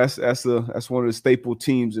 you know, that's one of the staple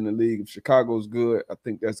teams in the league. If Chicago's good, I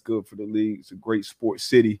think that's good for the league. It's a great sports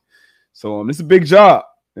city. So it's a big job.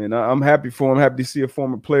 And I'm happy for him. Happy to see a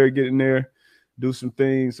former player get in there, do some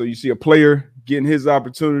things. So you see a player getting his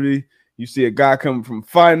opportunity. You see a guy coming from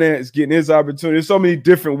finance getting his opportunity. There's so many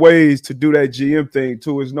different ways to do that GM thing,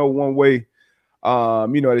 too. There's no one way,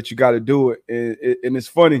 you know, that you got to do it. And it's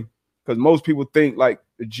funny because most people think like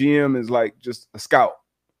the GM is like just a scout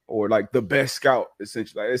or like the best scout,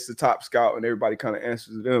 essentially. Like it's the top scout and everybody kind of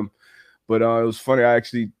answers to them. But it was funny. I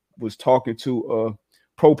actually was talking to a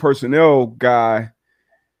pro personnel guy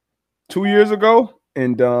 2 years ago,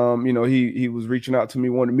 and you know, he was reaching out to me,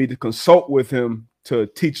 wanted me to consult with him to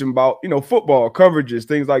teach him about, you know, football coverages,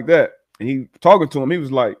 things like that. And he talking to him, he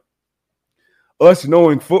was like, us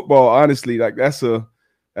knowing football, honestly, like that's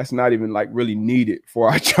not even like really needed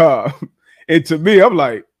for our job. And to me, I'm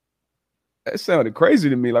like, that sounded crazy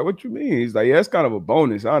to me. Like, what you mean? He's like, yeah, it's kind of a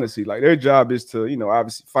bonus, honestly. Like their job is to, you know,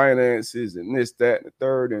 obviously finances and this, that, and the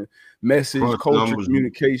third, and message, culture,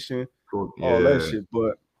 communication, all that shit.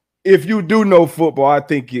 But if you do know football, I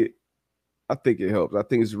think it helps. I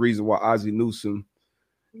think it's the reason why Ozzie Newsome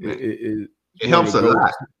it helps a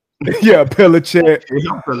lot. Yeah, Belichick. It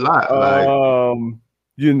helps a lot. Like,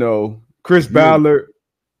 you know, Chris Ballard.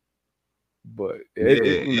 But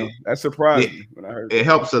you know, that surprised me when I heard it.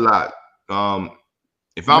 Helps a lot.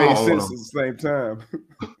 If I'm an owner, at the same time.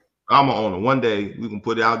 I'm an owner. One day we can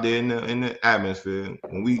put it out there in the atmosphere.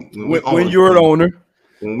 When you're an owner,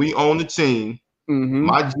 when we own the team. Mm-hmm.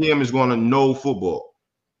 My GM is going to know football.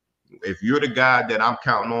 If you're the guy that I'm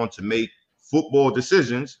counting on to make football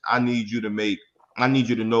decisions, I need you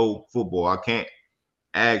to know football. I can't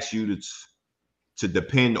ask you to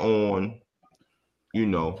depend on, you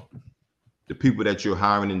know, the people that you're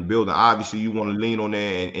hiring in the building. Obviously, you want to lean on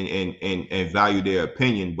there and value their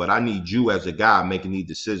opinion, but I need you as a guy making these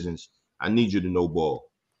decisions. I need you to know ball.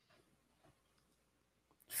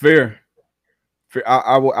 Fair.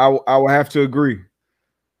 I will have to agree.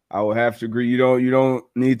 I will have to agree. You don't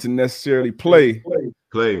need to necessarily play,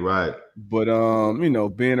 right? But you know,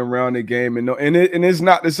 being around the game and it's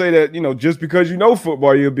not to say that, you know, just because you know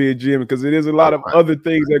football you'll be a GM, because it is a lot of other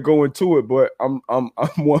things that go into it. But I'm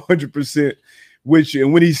 100% with you.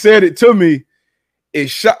 And when he said it to me,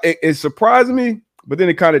 it surprised me, but then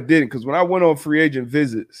it kind of didn't, because when I went on free agent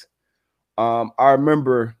visits, I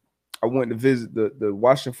remember I went to visit the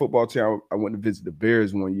Washington football team. I went to visit the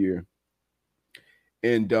Bears one year,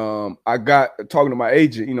 And I got talking to my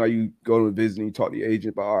agent. You know, you go to a visit and you talk to the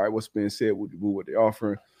agent about, all right, what's being said, what they're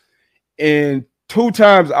offering. And 2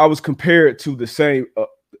 times I was compared to the same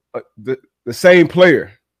the same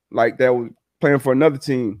player, like that was playing for another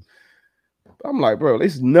team. I'm like, bro,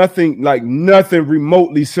 there's nothing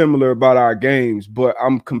remotely similar about our games, but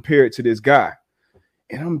I'm compared to this guy.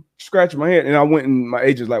 And I'm scratching my head. And I went and my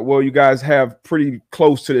agent's like, well, you guys have pretty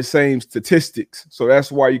close to the same statistics. So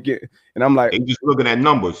that's why you get, and I'm like, they just looking at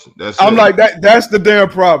numbers. That's the damn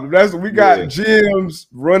problem. We got GMs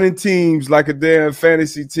running teams like a damn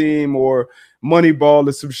fantasy team or Moneyball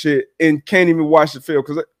or some shit and can't even watch the field.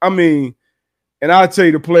 Because, I mean, and I'll tell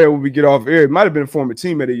you the player when we get off air, it might have been a former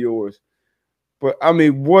teammate of yours. But, I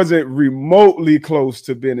mean, wasn't remotely close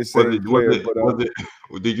to being the same player.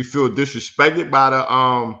 Did you feel disrespected by the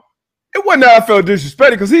It wasn't that I felt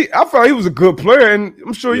disrespected because I felt he was a good player, and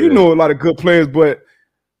I'm sure you know a lot of good players, but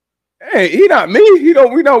hey, he not me. We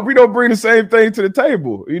don't bring the same thing to the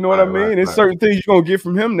table. You know what I mean? There's certain things you're gonna get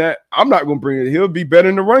from him that I'm not gonna bring it. He'll be better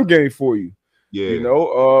in the run game for you. Yeah. You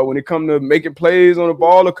know, when it comes to making plays on the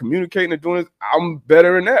ball or communicating and doing it, I'm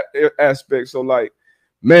better in that aspect. So, like,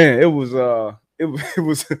 man, it was that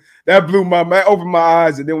blew opened my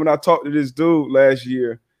eyes. And then when I talked to this dude last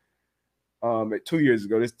year, 2 years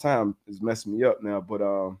ago, this time is messing me up now. But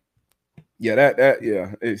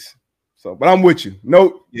it's so. But I'm with you.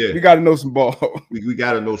 We got to know some ball. We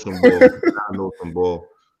got to know some ball.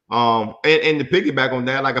 And to piggyback on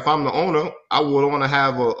that, like if I'm the owner, I would want to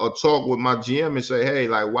have a talk with my GM and say, hey,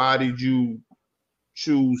 like, why did you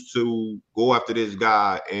choose to go after this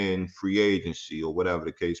guy in free agency or whatever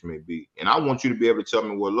the case may be? And I want you to be able to tell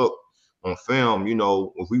me, well, look, on film, you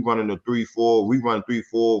know, if we run in a 3-4, we run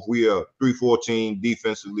 3-4, if we are 3-4 team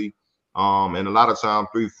defensively, and a lot of times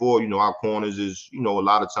 3-4, you know, our corners is, you know, a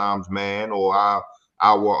lot of times man, or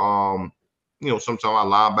our you know, sometimes our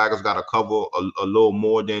linebackers got to cover a little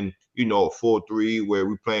more than, you know, a 4-3 where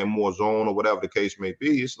we're playing more zone or whatever the case may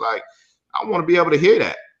be. It's like, I want to be able to hear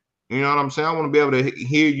that. You know what I'm saying? I want to be able to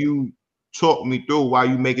hear you talk me through why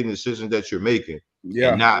you making the decisions that you're making. Yeah.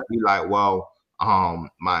 And not be like, well,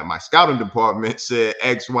 my scouting department said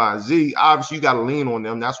X, Y, and Z. Obviously, you got to lean on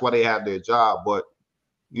them. That's why they have their job. But,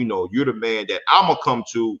 you know, you're the man that I'm going to come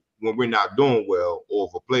to when we're not doing well, or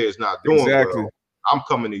if a player's not doing well. I'm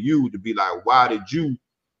coming to you to be like, why did you,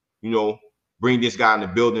 you know, bring this guy in the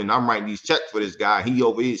building? I'm writing these checks for this guy. He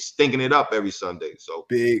over here stinking it up every Sunday. So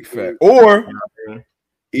big fact. Or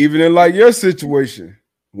even in like your situation,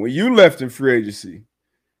 when you left in free agency,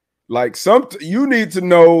 like you need to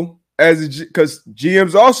know because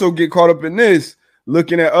GMs also get caught up in this,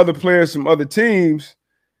 looking at other players from other teams.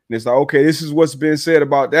 And it's like, okay, this is what's been said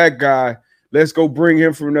about that guy. Let's go bring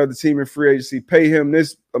him from another team in free agency, pay him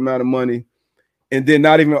this amount of money, and then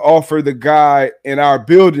not even offer the guy in our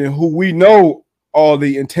building who we know all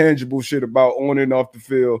the intangible shit about on and off the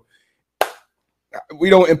field. We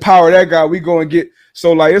don't empower that guy. We go and get –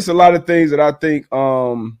 so, like, it's a lot of things that I think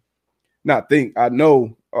I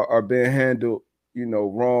know are being handled, you know,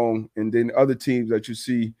 wrong. And then other teams that you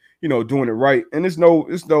see, you know, doing it right. And it's no,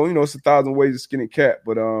 you know, it's 1,000 ways to skin a cat.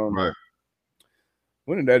 But right.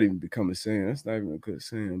 When did that even become a saying? That's not even a good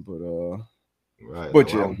saying, but right.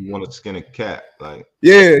 But well, you want to skin a cat, like,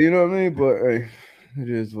 yeah, you know what I mean? But hey, it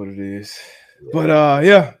is what it is. Yeah. But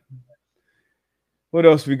yeah. What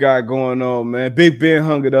else we got going on, man? Big Ben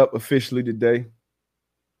hung it up officially today.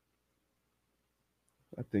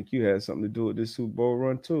 I think you had something to do with this Super Bowl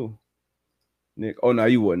run too, Nick. Oh no,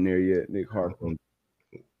 you wasn't there yet, Nick Harper.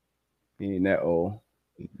 He ain't that old.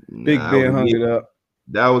 Big Ben hung it up.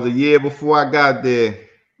 That was a year before I got there.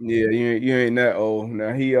 Yeah, you ain't that old.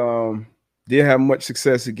 Now he did have much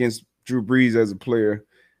success against Drew Brees as a player.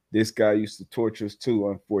 This guy used to torture us too,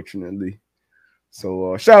 unfortunately.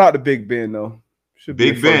 So shout out to Big Ben though. Should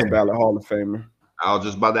be Big Ben, first ballot Hall of Famer. I was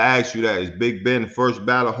just about to ask you that. Is Big Ben the first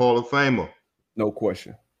ballot Hall of Famer? No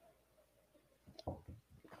question.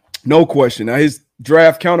 No question. Now his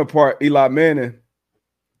draft counterpart, Eli Manning,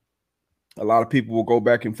 a lot of people will go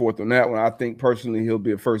back and forth on that one. I think personally he'll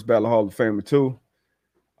be a first ballot Hall of Famer too.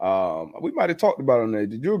 We might have talked about it on that.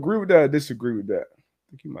 Did you agree with that or disagree with that?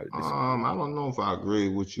 I think you might have disagreed. I don't know if I agree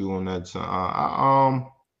with you on that.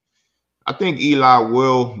 I think Eli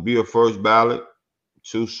will be a first ballot.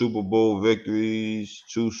 2 Super Bowl victories,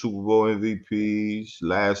 2 Super Bowl MVPs,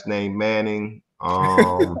 last name Manning.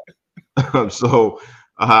 So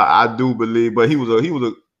I do believe, but he was a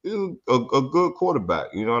good quarterback.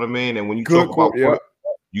 You know what I mean? And when you talk about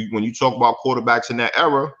when you talk about quarterbacks in that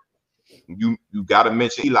era, you got to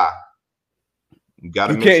mention Eli. You got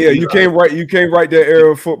to mention Eli. You can't write that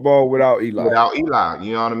era of football without Eli. Without Eli,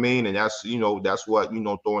 you know what I mean? And that's that's what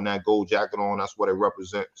throwing that gold jacket on. That's what it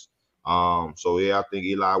represents. So yeah, I think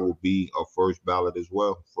Eli will be a first ballot as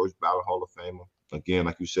well, first ballot Hall of Famer. Again,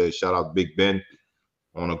 like you said, shout out Big Ben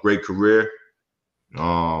on a great career.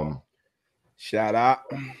 Shout out.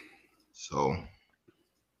 So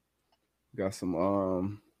got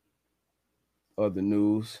some other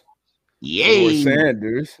news. Yay. Shedeur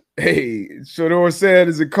Sanders. Hey, Shedeur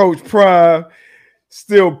Sanders and Coach Prime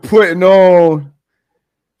still putting on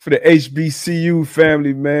for the HBCU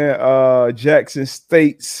family, man. Jackson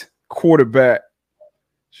State's quarterback.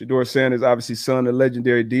 Shedeur Sanders, obviously son of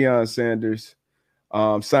legendary Deion Sanders.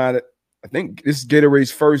 Signed, I think this is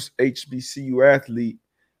Gatorade's first HBCU athlete.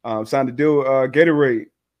 Signed a deal with Gatorade.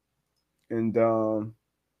 And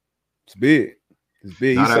it's big. It's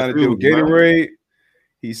big. He signed a deal with Gatorade.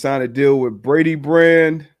 He signed a deal with Brady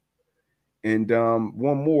Brand and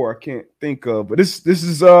one more I can't think of. But this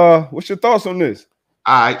is what's your thoughts on this?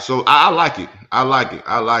 All right, so I like it. I like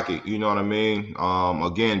it. You know what I mean?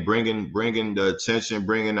 Again, bringing the attention,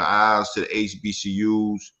 bringing the eyes to the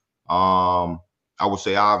HBCUs. I would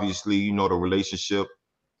say obviously, the relationship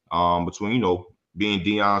between being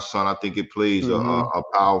Deion's son. I think it plays a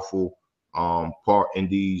powerful part in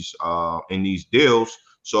these deals.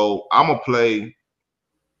 So I'm gonna play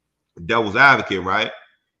devil's advocate, right?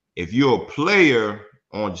 If you're a player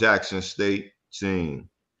on Jackson State team,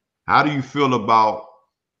 how do you feel about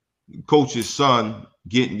coach's son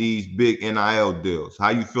getting these big NIL deals? How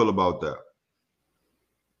you feel about that?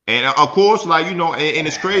 And of course, and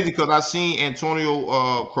it's crazy because I seen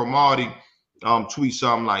Antonio Cromartie tweet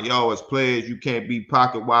something like, "Yo, as players, you can't be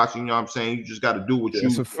pocket watching." You know what I'm saying? You just got to do what you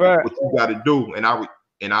got to do, and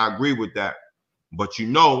I agree with that. But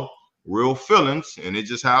real feelings, and it's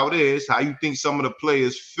just how it is. How you think some of the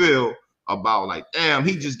players feel about damn,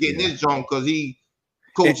 he just getting this junk because he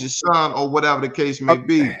coach's son or whatever the case may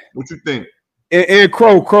be. What you think? And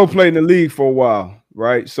Crow played in the league for a while,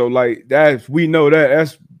 right? So we know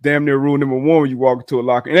that's damn near rule number one when you walk into a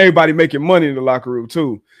locker, and everybody making money in the locker room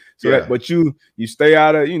too. So but you stay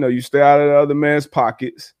out of the other man's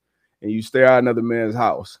pockets, and you stay out of another man's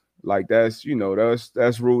house. That's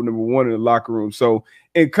rule number one in the locker room. So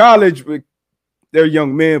in college, they're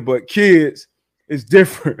young men, but kids, it's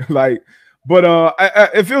different. But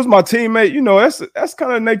if it was my teammate, that's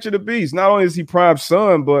kind of nature of the beast. Not only is he Prime's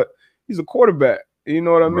son, but he's a quarterback. You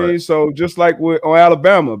know what I mean? So just like on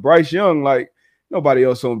Alabama, Bryce Young, nobody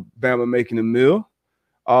else on Bama making a mill,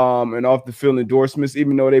 and off the field endorsements,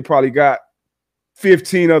 even though they probably got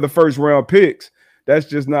 15 other first round picks. That's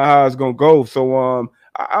just not how it's gonna go. So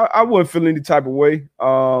I wouldn't feel any type of way.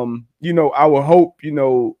 I would hope,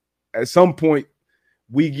 at some point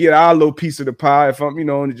we get our little piece of the pie. If I'm,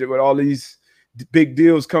 with all these big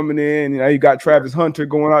deals coming in, you got Travis Hunter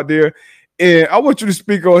going out there. And I want you to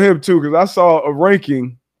speak on him too, because I saw a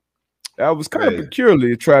ranking that was kind of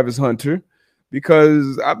peculiar, Travis Hunter,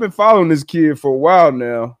 because I've been following this kid for a while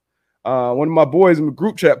now. One of my boys in the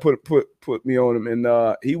group chat put me on him,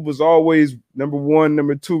 and he was always number 1,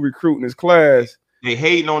 number 2 recruit in his class. They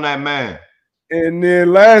hating on that man. And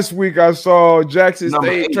then last week I saw Jackson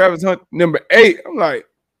State, Travis Hunt, number 8. I'm like,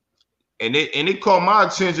 and it caught my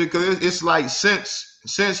attention because it's like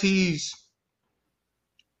since he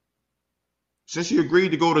agreed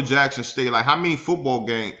to go to Jackson State, how many football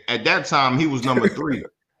games at that time he was number 3.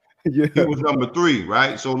 Yeah. He was number 3,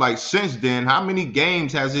 right? So since then, how many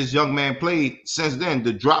games has this young man played since then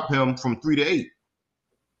to drop him from 3 to 8?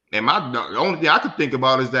 And the only thing I could think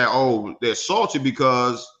about is that they're salty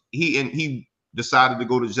because he decided to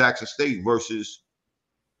go to Jackson State versus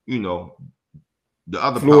the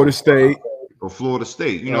other Florida State or Florida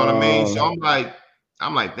State. You know what I mean? So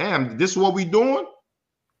I'm like, damn, this is what we doing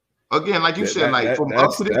again. Like you said, from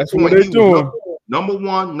up to this point, he was number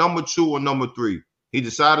 1, number 2, or number 3. He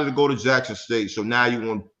decided to go to Jackson State. So now you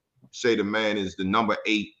want to say the man is the number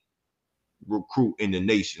 8 recruit in the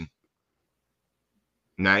nation.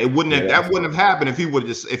 Now that wouldn't have happened if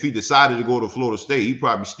he decided to go to Florida State. He'd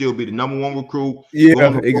probably still be the number 1 recruit.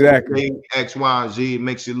 Yeah, exactly. State, X, Y, and Z.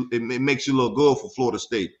 It makes you look good for Florida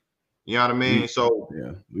State. You know what I mean? So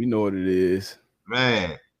yeah, we know what it is.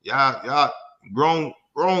 Man, y'all grown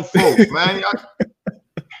folks, man.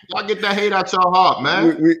 Y'all get that hate out your heart,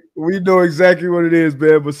 man. We know exactly what it is,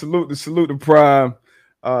 man. But salute to Prime,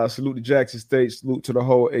 salute to Jackson State, salute to the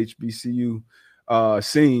whole HBCU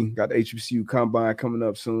scene. Got the HBCU combine coming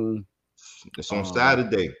up soon. It's on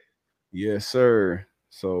Saturday. Yes, sir.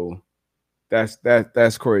 So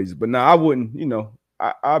that's crazy. But now I wouldn't,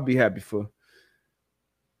 I'd be happy for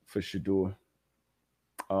Shedeur.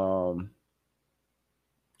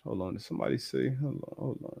 Hold on. Did somebody say? Hold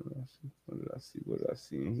on. What did I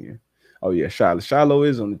see in here? Oh yeah, Shiloh. Shiloh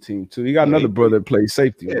is on the team too. He got another brother that plays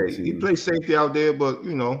safety. Yeah, he plays safety out there, but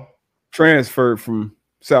transferred from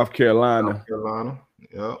South Carolina.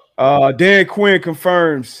 Yeah. Dan Quinn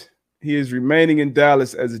confirms he is remaining in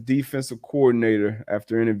Dallas as a defensive coordinator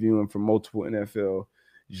after interviewing for multiple NFL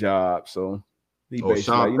jobs. So he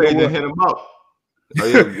Sean Payton hit him up. Oh,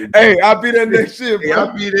 yeah. Hey, I'll be there next year, bro. Hey,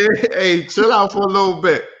 I'll be there. Hey, chill out for a little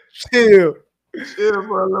bit. Chill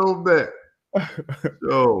for a little bit.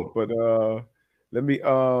 So, but let me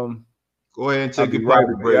go ahead and take a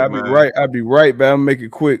potty break. I'll be right back. I'll make it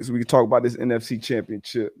quick so we can talk about this NFC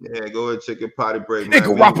championship. Yeah, go ahead and take a potty break, man.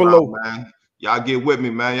 Man. Y'all get with me,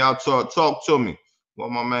 man. Y'all talk to me.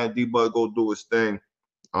 What my man DBut go do his thing.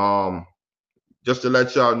 Just to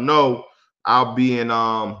let y'all know, I'll be in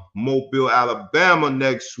Mobile, Alabama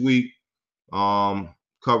next week,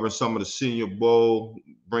 covering some of the Senior Bowl.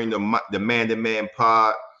 Bring the man-to-man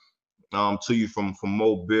pod to you from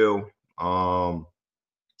Mobile.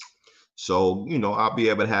 So I'll be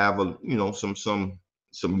able to have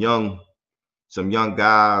some young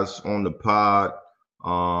guys on the pod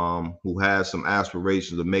who has some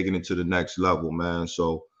aspirations of making it to the next level, man.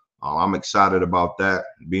 So I'm excited about that,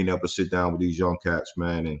 being able to sit down with these young cats,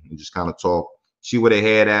 man, and just kind of talk, see where they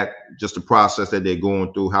head at, just the process that they're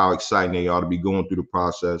going through, how exciting they are to be going through the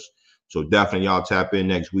process. So definitely y'all tap in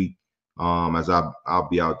next week as I'll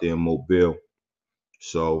be out there in Mobile.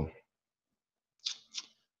 So,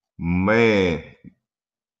 man,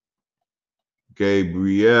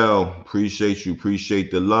 Gabriel, appreciate you.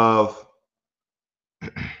 Appreciate the love.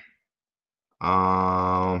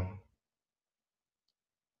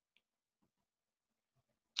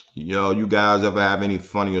 Yo, you guys ever have any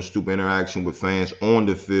funny or stupid interaction with fans on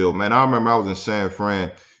the field? Man, I remember I was in San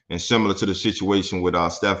Fran, and similar to the situation with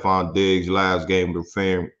Stephon Diggs last game, the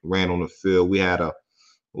fan ran on the field. We had a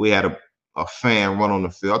fan run on the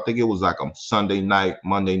field. I think it was like a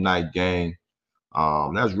Monday night game.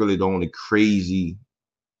 That's really the only crazy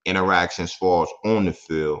interaction as far as on the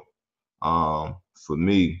field for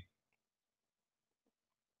me.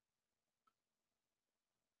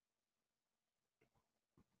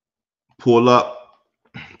 Pull up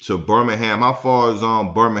to Birmingham. How far is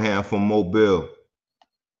Birmingham from Mobile?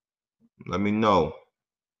 Let me know.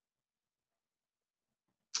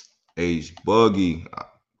 Ace Buggy.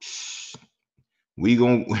 We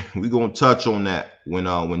gonna touch on that when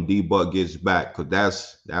DBut gets back,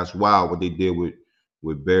 because that's wild what they did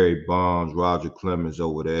with Barry Bonds, Roger Clemens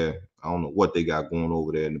over there. I don't know what they got going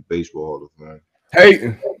over there in the Baseball Hall of Fame. Hey,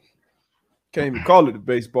 can't even call it the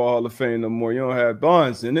Baseball Hall of Fame no more. You don't have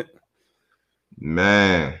Bonds in it.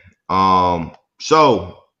 Man,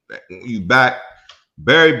 so you back,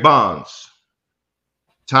 Barry Bonds.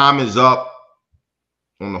 Time is up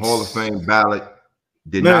on the Hall of Fame ballot.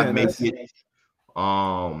 Did not make it.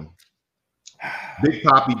 Big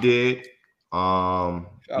Papi did.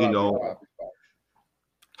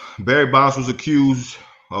 Barry Bonds was accused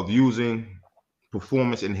of using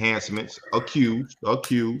performance enhancements. Accused.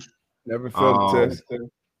 Never failed the test.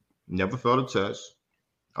 Never failed the test.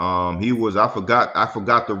 He was, I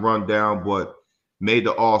forgot the rundown, but made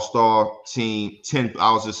the All-Star team 10.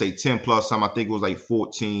 I was just say 10 plus time. I think it was like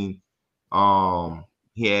 14.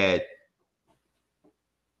 He had,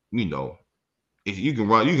 if you can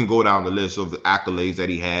run, you can go down the list of the accolades that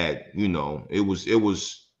he had. It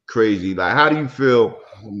was crazy. Like, how do you feel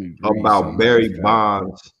about Barry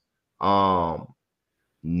Bonds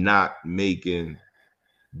not making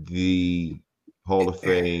the Hall of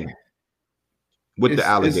Fame with the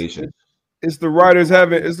allegations? It's the writers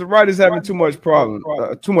having too much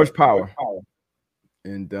power,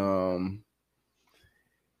 and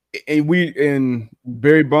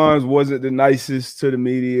Barry Bonds wasn't the nicest to the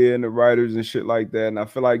media and the writers and shit like that. And I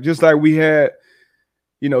feel like just like we had,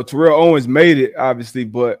 Terrell Owens made it obviously,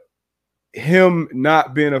 but him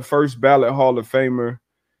not being a first ballot Hall of Famer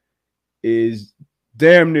is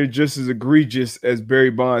damn near just as egregious as Barry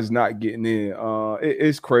Bonds not getting in.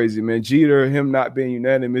 It's crazy, man. Jeter, him not being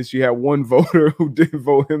unanimous. You had one voter who didn't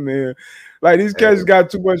vote him in. Like, these cats got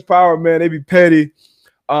too much power, man. They be petty.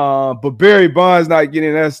 But Barry Bonds not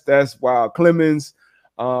getting in, that's wild. Clemens,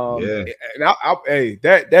 and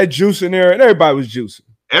that juice in there, and everybody was juicing.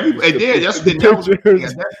 Everybody did. That's the thing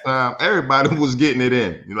at that time. Everybody was getting it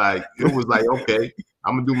in. Like, it was like, okay,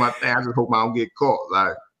 I'm gonna do my thing. I just hope I don't get caught.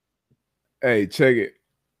 Like, hey, check it.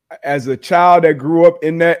 As a child that grew up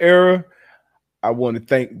in that era, I want to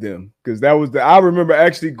thank them, because that was I remember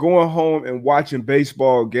actually going home and watching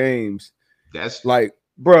baseball games. That's like,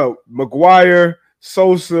 bro, McGuire,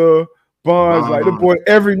 Sosa, Bonds, like the boy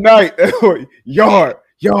every night. Yard.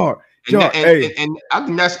 Yard. And I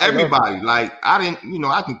think that's everybody. Like, I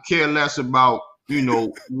can care less about,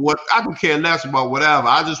 what I can care less about whatever.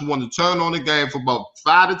 I just want to turn on the game for about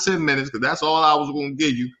 5 to 10 minutes because that's all I was going to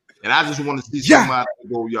give you. And I just want to see somebody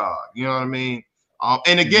go yard. You know what I mean?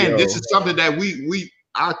 And again, this is something that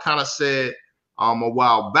I kind of said a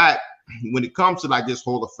while back when it comes to like this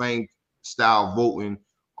Hall of Fame style voting,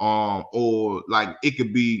 or like it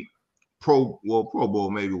could be Pro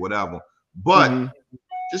Bowl maybe, whatever. But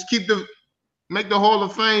just make the Hall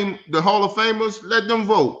of Famers, let them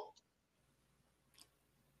vote.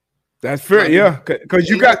 That's fair, yeah. Because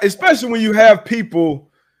you got, especially when you have people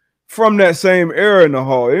from that same era in the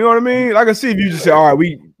Hall. You know what I mean? Like I see if you just say, all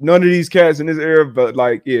right, none of these cats in this era, but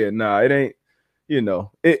like, yeah, nah, it ain't,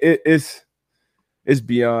 it's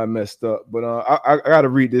beyond messed up. But I got to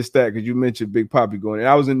read this stat because you mentioned Big Papi going in.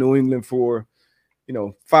 I was in New England for,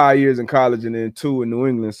 5 years in college and then 2 in New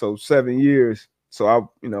England, so 7 years. So I,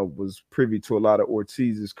 was privy to a lot of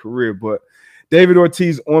Ortiz's career. But David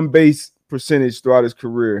Ortiz on base percentage throughout his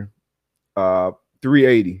career,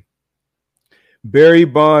 380. Barry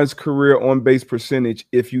Bonds' career on base percentage,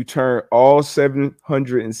 if you turn all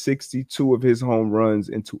 762 of his home runs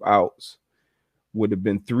into outs, would have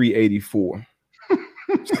been 384.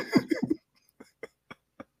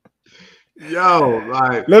 Yo,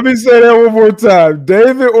 like, let me say that one more time.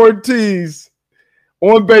 David Ortiz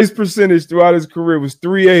on base percentage throughout his career was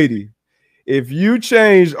 380. If you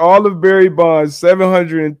change all of Barry Bonds'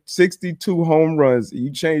 762 home runs,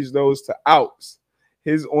 you change those to outs,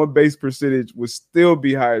 his on base percentage would still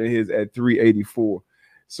be higher than his at 384.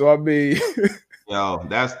 So I mean, yo,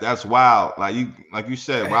 that's wild. Like you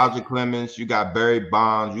said, Roger Clemens, you got Barry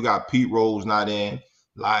Bonds, you got Pete Rose not in.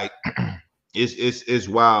 Like, it's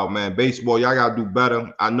wild, man. Baseball, y'all gotta do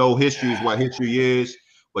better. I know history is what history is,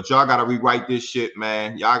 but y'all gotta rewrite this shit,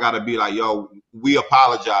 man. Y'all gotta be like, yo, we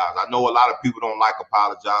apologize. I know a lot of people don't like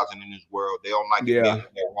apologizing in this world. They don't like admitting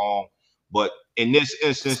they're wrong. But in this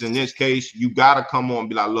instance, in this case, you gotta come on and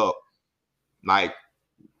be like, look, like,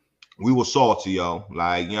 we were salty, yo.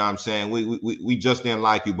 Like, you know what I'm saying? We just didn't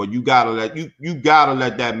like you, but you gotta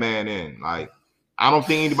let that man in. Like, I don't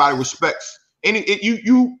think anybody respects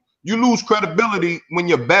you lose credibility when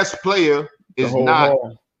your best player is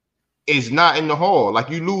not in the hall.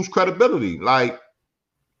 Like, you lose credibility. Like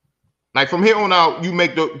from here on out, you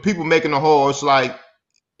make the people making the hall, it's like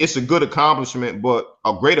it's a good accomplishment, but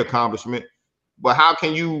a great accomplishment. But how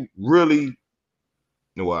can you really?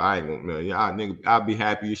 Well, I ain't gonna. Yeah, I'll be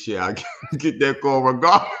happy as shit. I get that call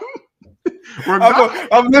regardless.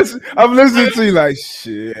 I'm listening to you like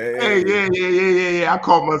shit. Hey, yeah. I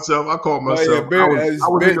caught myself. Yeah, Barry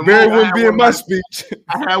wouldn't be in my speech.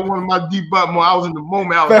 I had one of my DBut more. I was in the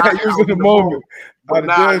moment. I was in the moment.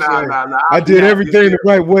 I did everything the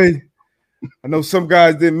right way. I know some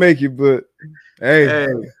guys didn't make it, but hey,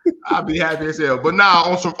 I'll be happy as hell. But now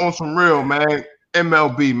on some real, man.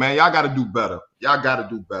 MLB, man, y'all got to do better. Y'all got to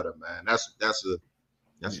do better, man. That's a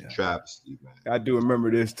travesty, man. I do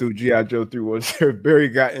remember this too. G.I. Joe 3 was there. Barry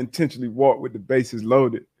got intentionally walked with the bases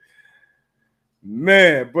loaded.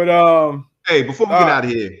 Man, but hey, before we get out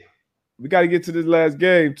of here, we got to get to this last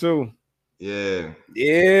game too. Yeah.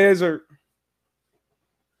 Yes, sir.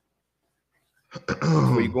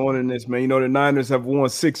 Where you going in this, man? You know the Niners have won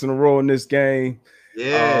 6 in a row in this game.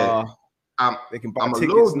 Yeah. They can buy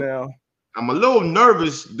tickets now. I'm a little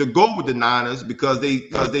nervous to go with the Niners because they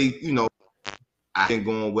I been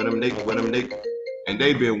going with them, and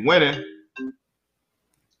they've been winning.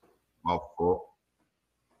 My fault.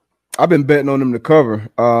 I've been betting on them to cover.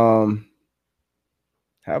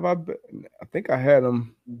 Have I? I think I had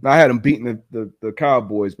them. I had them beating the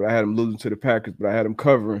Cowboys, but I had them losing to the Packers. But I had them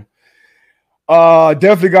covering.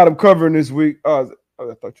 Definitely got them covering this week. I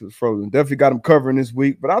thought you was frozen. Definitely got them covering this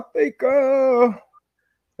week. But I think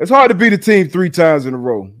it's hard to beat a team 3 times in a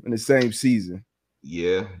row in the same season.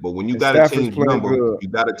 Yeah, but when you got a team's number, you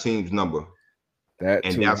got a team's number. That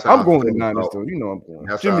and too. I'm going to Niners though. You know I'm going.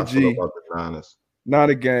 That's Jimmy how I G. feel about the Niners. Not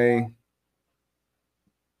a game.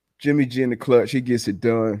 Jimmy G in the clutch. He gets it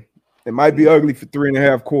done. It might be ugly for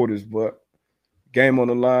 3.5 quarters, but game on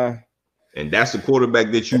the line. And that's the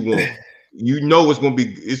quarterback that you want. You know it's gonna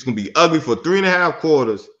be ugly for 3.5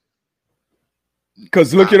 quarters.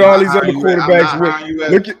 Because look at all these other quarterbacks.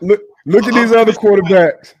 Look at these other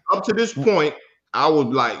quarterbacks. Up to this point, I was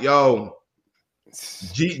like, yo,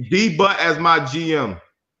 DBut as my GM.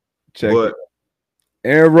 Check it.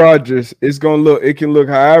 Aaron Rodgers, it can look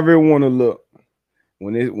however it want to look.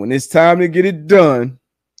 When it's time to get it done.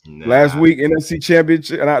 Last week, NFC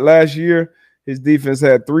Championship, last year, his defense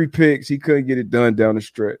had 3 picks. He couldn't get it done down the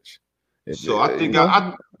stretch. So I think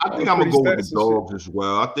I I think I'm gonna go with the dogs as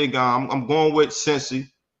well. I think I'm going with Cincy.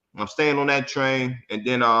 I'm staying on that train, and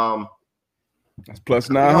then that's plus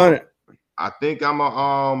 900. I think I'm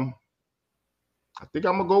gonna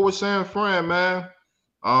go with San Fran, man.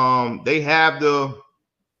 They have the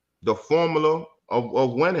formula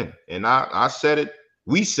of winning, and I said it.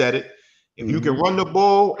 We said it. If you can run the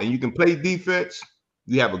ball and you can play defense,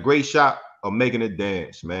 you have a great shot of making it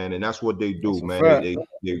dance, man. And that's what they do, man.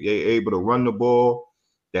 They're able to run the ball.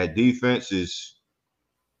 That defense is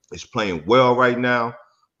playing well right now.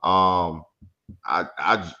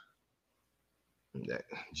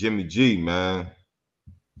 Jimmy G, man.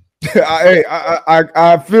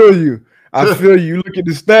 I feel you. I feel you. You look at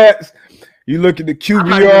the stats. You look at the QBR. I'm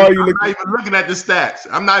not even looking at the stats.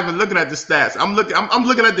 I'm I'm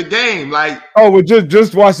looking at the game. Like, oh, well,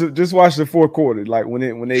 just watch the fourth quarter. Like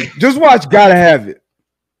when they just watch. Gotta have it.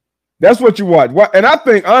 That's what you watch. And I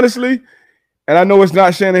think honestly, and I know it's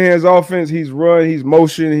not Shanahan's offense. He's run, he's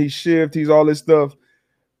motion, he's shift, he's all this stuff.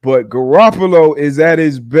 But Garoppolo is at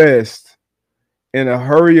his best in a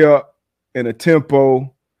hurry up, in a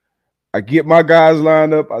tempo. I get my guys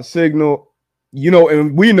lined up. I signal.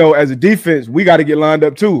 And we know as a defense, we got to get lined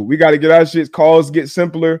up too. We got to get our shit. Calls get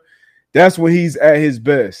simpler. That's when he's at his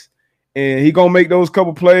best. And he gonna make those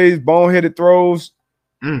couple plays, boneheaded throws.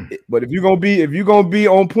 But if you're gonna be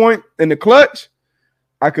on point in the clutch,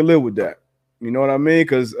 I can live with that. You know what I mean?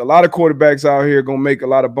 Because a lot of quarterbacks out here gonna make a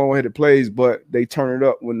lot of boneheaded plays, but they turn it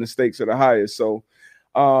up when the stakes are the highest. So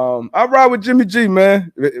I ride with Jimmy G,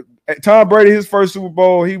 man. Tom Brady, his first Super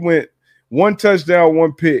Bowl, he went 1 touchdown,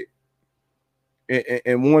 1 pick.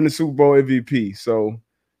 And won the Super Bowl MVP. So,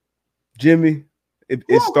 Jimmy, it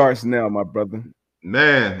starts now, my brother.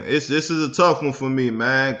 Man, this is a tough one for me,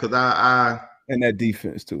 man, because I and that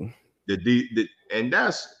defense too. And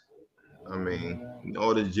that's, I mean,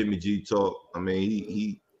 all the Jimmy G talk. I mean,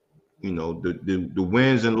 he the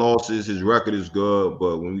wins and losses, his record is good,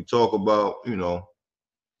 but when we talk about the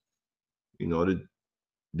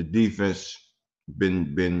defense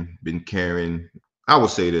been carrying. I would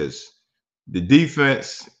say this. The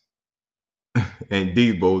defense and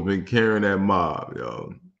Debo's been carrying that mob,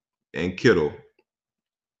 yo, and Kittle.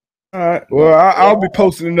 All right. Well, I'll be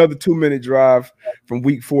posting another 2-minute drive from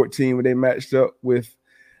Week 14 when they matched up with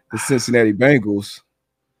the Cincinnati Bengals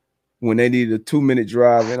when they needed a 2-minute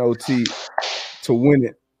drive in OT to win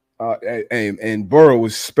it. And Burrow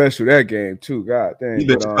was special that game too. God damn, he's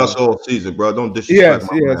been special all season, bro. Don't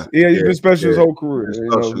disrespect. He's been special his whole career. He's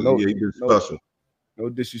been special. No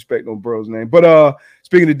disrespect on Burrow's name. But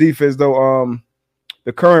speaking of defense, though,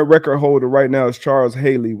 the current record holder right now is Charles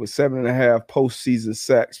Haley with 7.5 postseason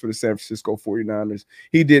sacks for the San Francisco 49ers.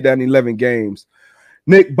 He did that in 11 games.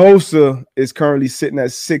 Nick Bosa is currently sitting at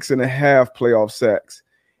 6.5 playoff sacks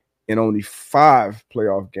in only 5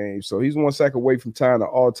 playoff games. So he's 1 sack away from tying the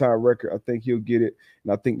all-time record. I think he'll get it,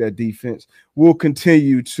 and I think that defense will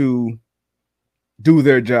continue to do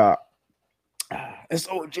their job. That's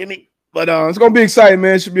all, Jimmy. But it's gonna be exciting,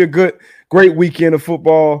 man. It should be a great weekend of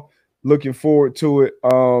football. Looking forward to it.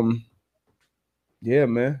 Yeah,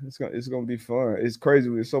 man, it's gonna be fun. It's crazy.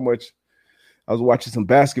 There's so much. I was watching some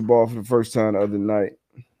basketball for the first time the other night,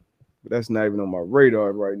 but that's not even on my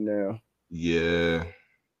radar right now. Yeah.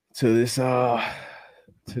 To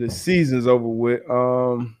the season's over with.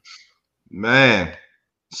 Man,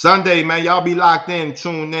 Sunday, man, y'all be locked in,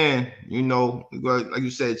 tuned in. Like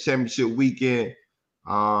you said, championship weekend.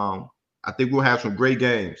 I think we'll have some great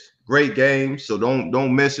games. So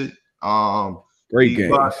don't miss it. Great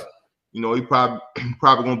games. He probably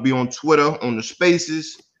gonna be on Twitter on the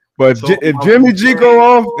Spaces. But if Jimmy G go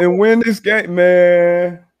off and win this game,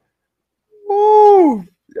 man, y'all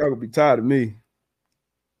gonna be tired of me.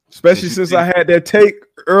 Especially since I had that take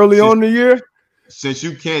early on in the year. Since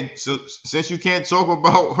you can't talk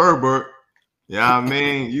about Herbert, I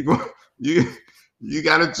mean, you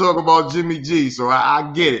got to talk about Jimmy G. So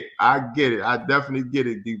I get it. I definitely get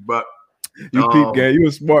it, DBut. You peep game. You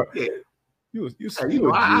was smart. Yeah.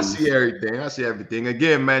 I see everything.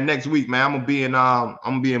 Again, man. Next week, man, I'm gonna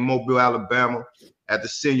be in Mobile, Alabama, at the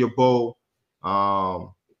Senior Bowl.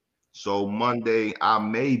 So Monday, I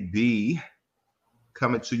may be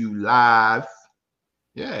coming to you live.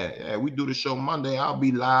 Yeah. We do the show Monday. I'll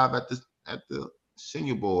be live at the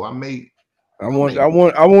Senior Bowl. I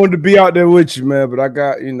wanted to be out there with you, man, but I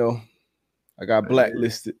got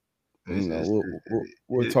blacklisted.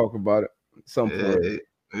 We'll talk about it at some point.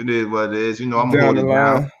 It is what it is. I'm holding it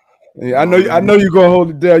down. Yeah, I know you're gonna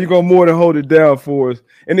hold it down. You're gonna more than hold it down for us.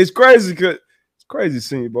 And it's crazy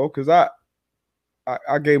Senior Bowl, because I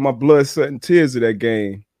gave my blood, sweat, and tears to that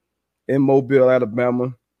game in Mobile,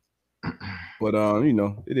 Alabama. But you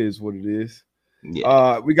know, it is what it is. Yeah.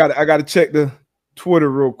 I gotta check the Twitter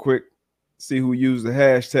real quick, see who used the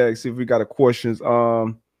hashtag, see if we got a questions.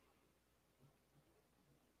 AB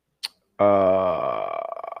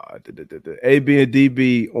and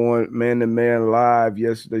DB on Man to Man Live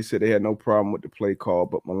yesterday said they had no problem with the play call,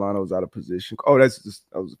 but Milano's out of position. Oh, that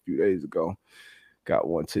was a few days ago. Got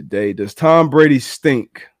one today. Does Tom Brady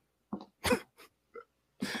stink?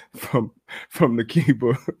 from the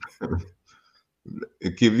keeper.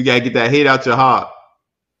 You gotta get that hate out your heart.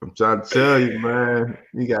 I'm trying to tell you, man.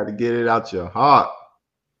 You gotta get it out your heart.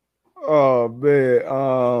 Oh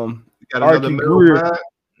man. You got another Greer.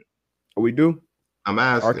 We do. I'm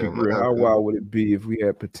asking. How wild would it be if we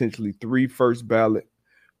had potentially 3 first ballot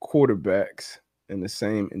quarterbacks in the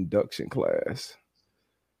same induction class?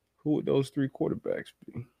 Who would those 3 quarterbacks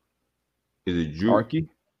be? Is it Drew? Archie?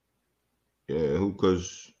 Yeah, who?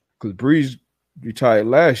 Because Breeze retired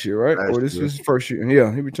last year, right? Or this year. is his first year.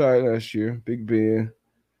 Yeah, he retired last year. Big Ben.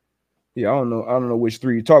 Yeah, I don't know which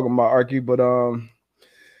 3 you're talking about, Archie, but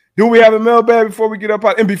do we have a mailbag before we get up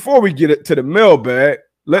out? And before we get it to the mailbag,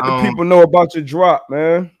 let the people know about your drop,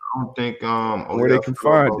 man. I don't think where they can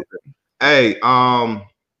find it. Hey,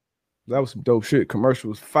 that was some dope shit. Commercial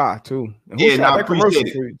was fire too. Yeah, I appreciate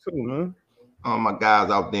it. For you too, man. My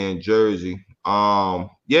guys out there in Jersey.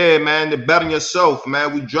 Yeah, man, the Bet on Yourself,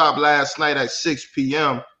 man. We dropped last night at 6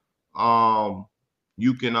 p.m.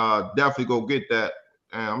 You can definitely go get that.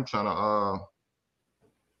 And I'm trying to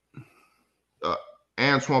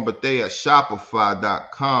Antoine Bethea at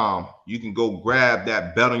Shopify.com. You can go grab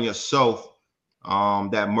that Bet on Yourself.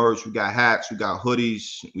 That merch. We got hats, we got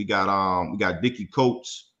hoodies, we got Dickie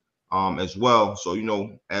coats as well. So you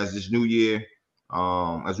know, as this new year,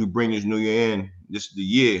 as we bring this new year in, this is the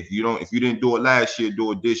year. If you didn't do it last year,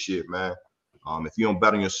 do it this year, man. If you don't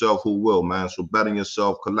bet on yourself, who will, man? So Bet on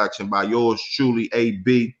Yourself collection by yours truly,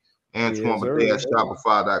 AB Antoine Bethea at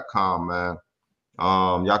Shopify.com, man.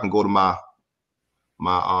 Y'all can go to my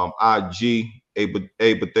IG,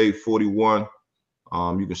 Bethea41.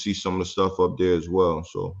 You can see some of the stuff up there as well.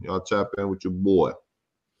 So y'all tap in with your boy.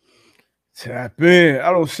 Tap in.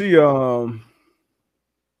 I don't see y'all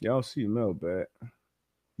see mailbag.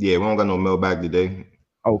 Yeah, we don't got no mailbag today.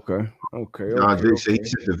 Okay. John J said he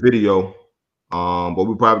sent the video. But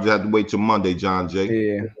we probably just have to wait till Monday, John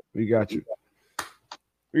J. Yeah, we got you.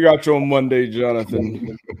 We got you on Monday,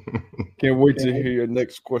 Jonathan. Can't wait to hear your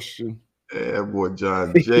next question. Yeah, boy,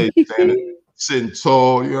 John J. Sitting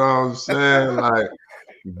tall, you know what I'm saying? Like,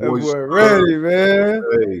 boy, ready, man.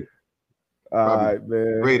 Hey, all right,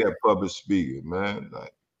 man. Great at public speaking, man.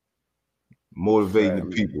 Like, motivating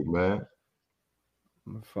the people, man.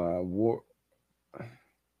 Fine.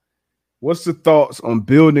 What's the thoughts on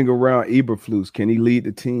building around Eberflus? Can he lead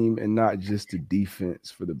the team and not just the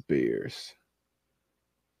defense for the Bears?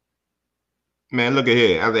 Man, look at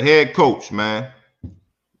here. As a head coach, man,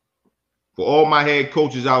 for all my head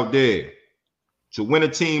coaches out there, to win a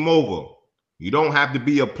team over, you don't have to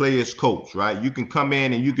be a player's coach, right? You can come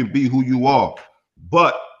in and you can be who you are,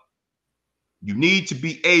 but you need to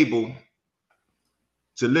be able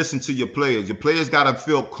to listen to your players. Your players got to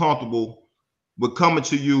feel comfortable with coming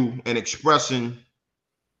to you and expressing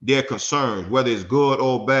their concerns, whether it's good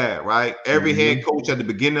or bad, right? Every head coach at the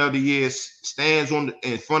beginning of the year stands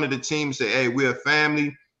in front of the team and say, hey, we're a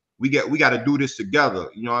family. We got to do this together.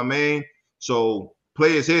 You know what I mean? So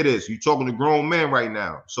players hear this. You're talking to grown men right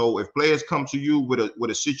now. So if players come to you with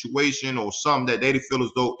a situation or something that they feel as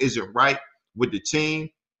though isn't right with the team,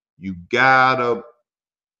 you gotta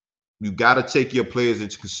take your players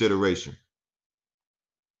into consideration.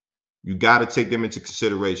 You gotta take them into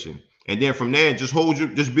consideration. And then from there,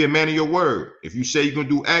 just be a man of your word. If you say you're gonna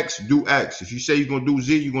do X, do X. If you say you're gonna do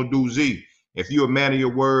Z, you're gonna do Z. If you're a man of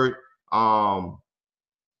your word,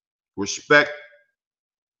 respect,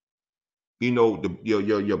 you know,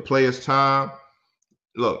 your players' time.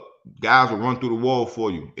 Look, guys will run through the wall for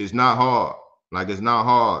you. It's not hard. Like, it's not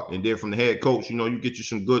hard. And then from the head coach, you know, you get you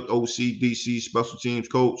some good OC, DC, special teams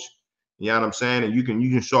coach. You know what I'm saying? And you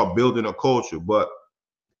can start building a culture. But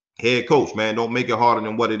head coach, man, don't make it harder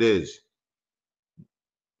than what it is.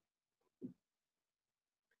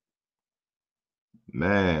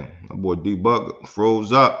 Man, my boy DBut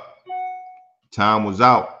froze up. Time was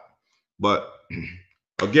out. But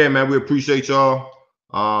again, man, we appreciate y'all.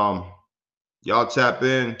 Y'all tap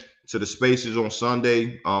in to the spaces on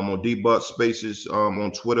Sunday, on DBut spaces,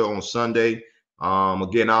 on Twitter on Sunday.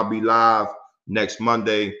 Again, I'll be live next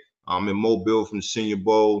Monday. I'm in Mobile from the Senior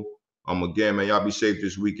Bowl. Again, man, y'all be safe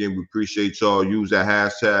this weekend. We appreciate y'all. Use that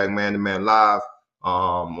hashtag #ManToManLive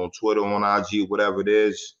on Twitter, on IG, whatever it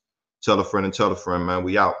is. Tell a friend and tell a friend, man.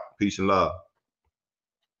 We out. Peace and love.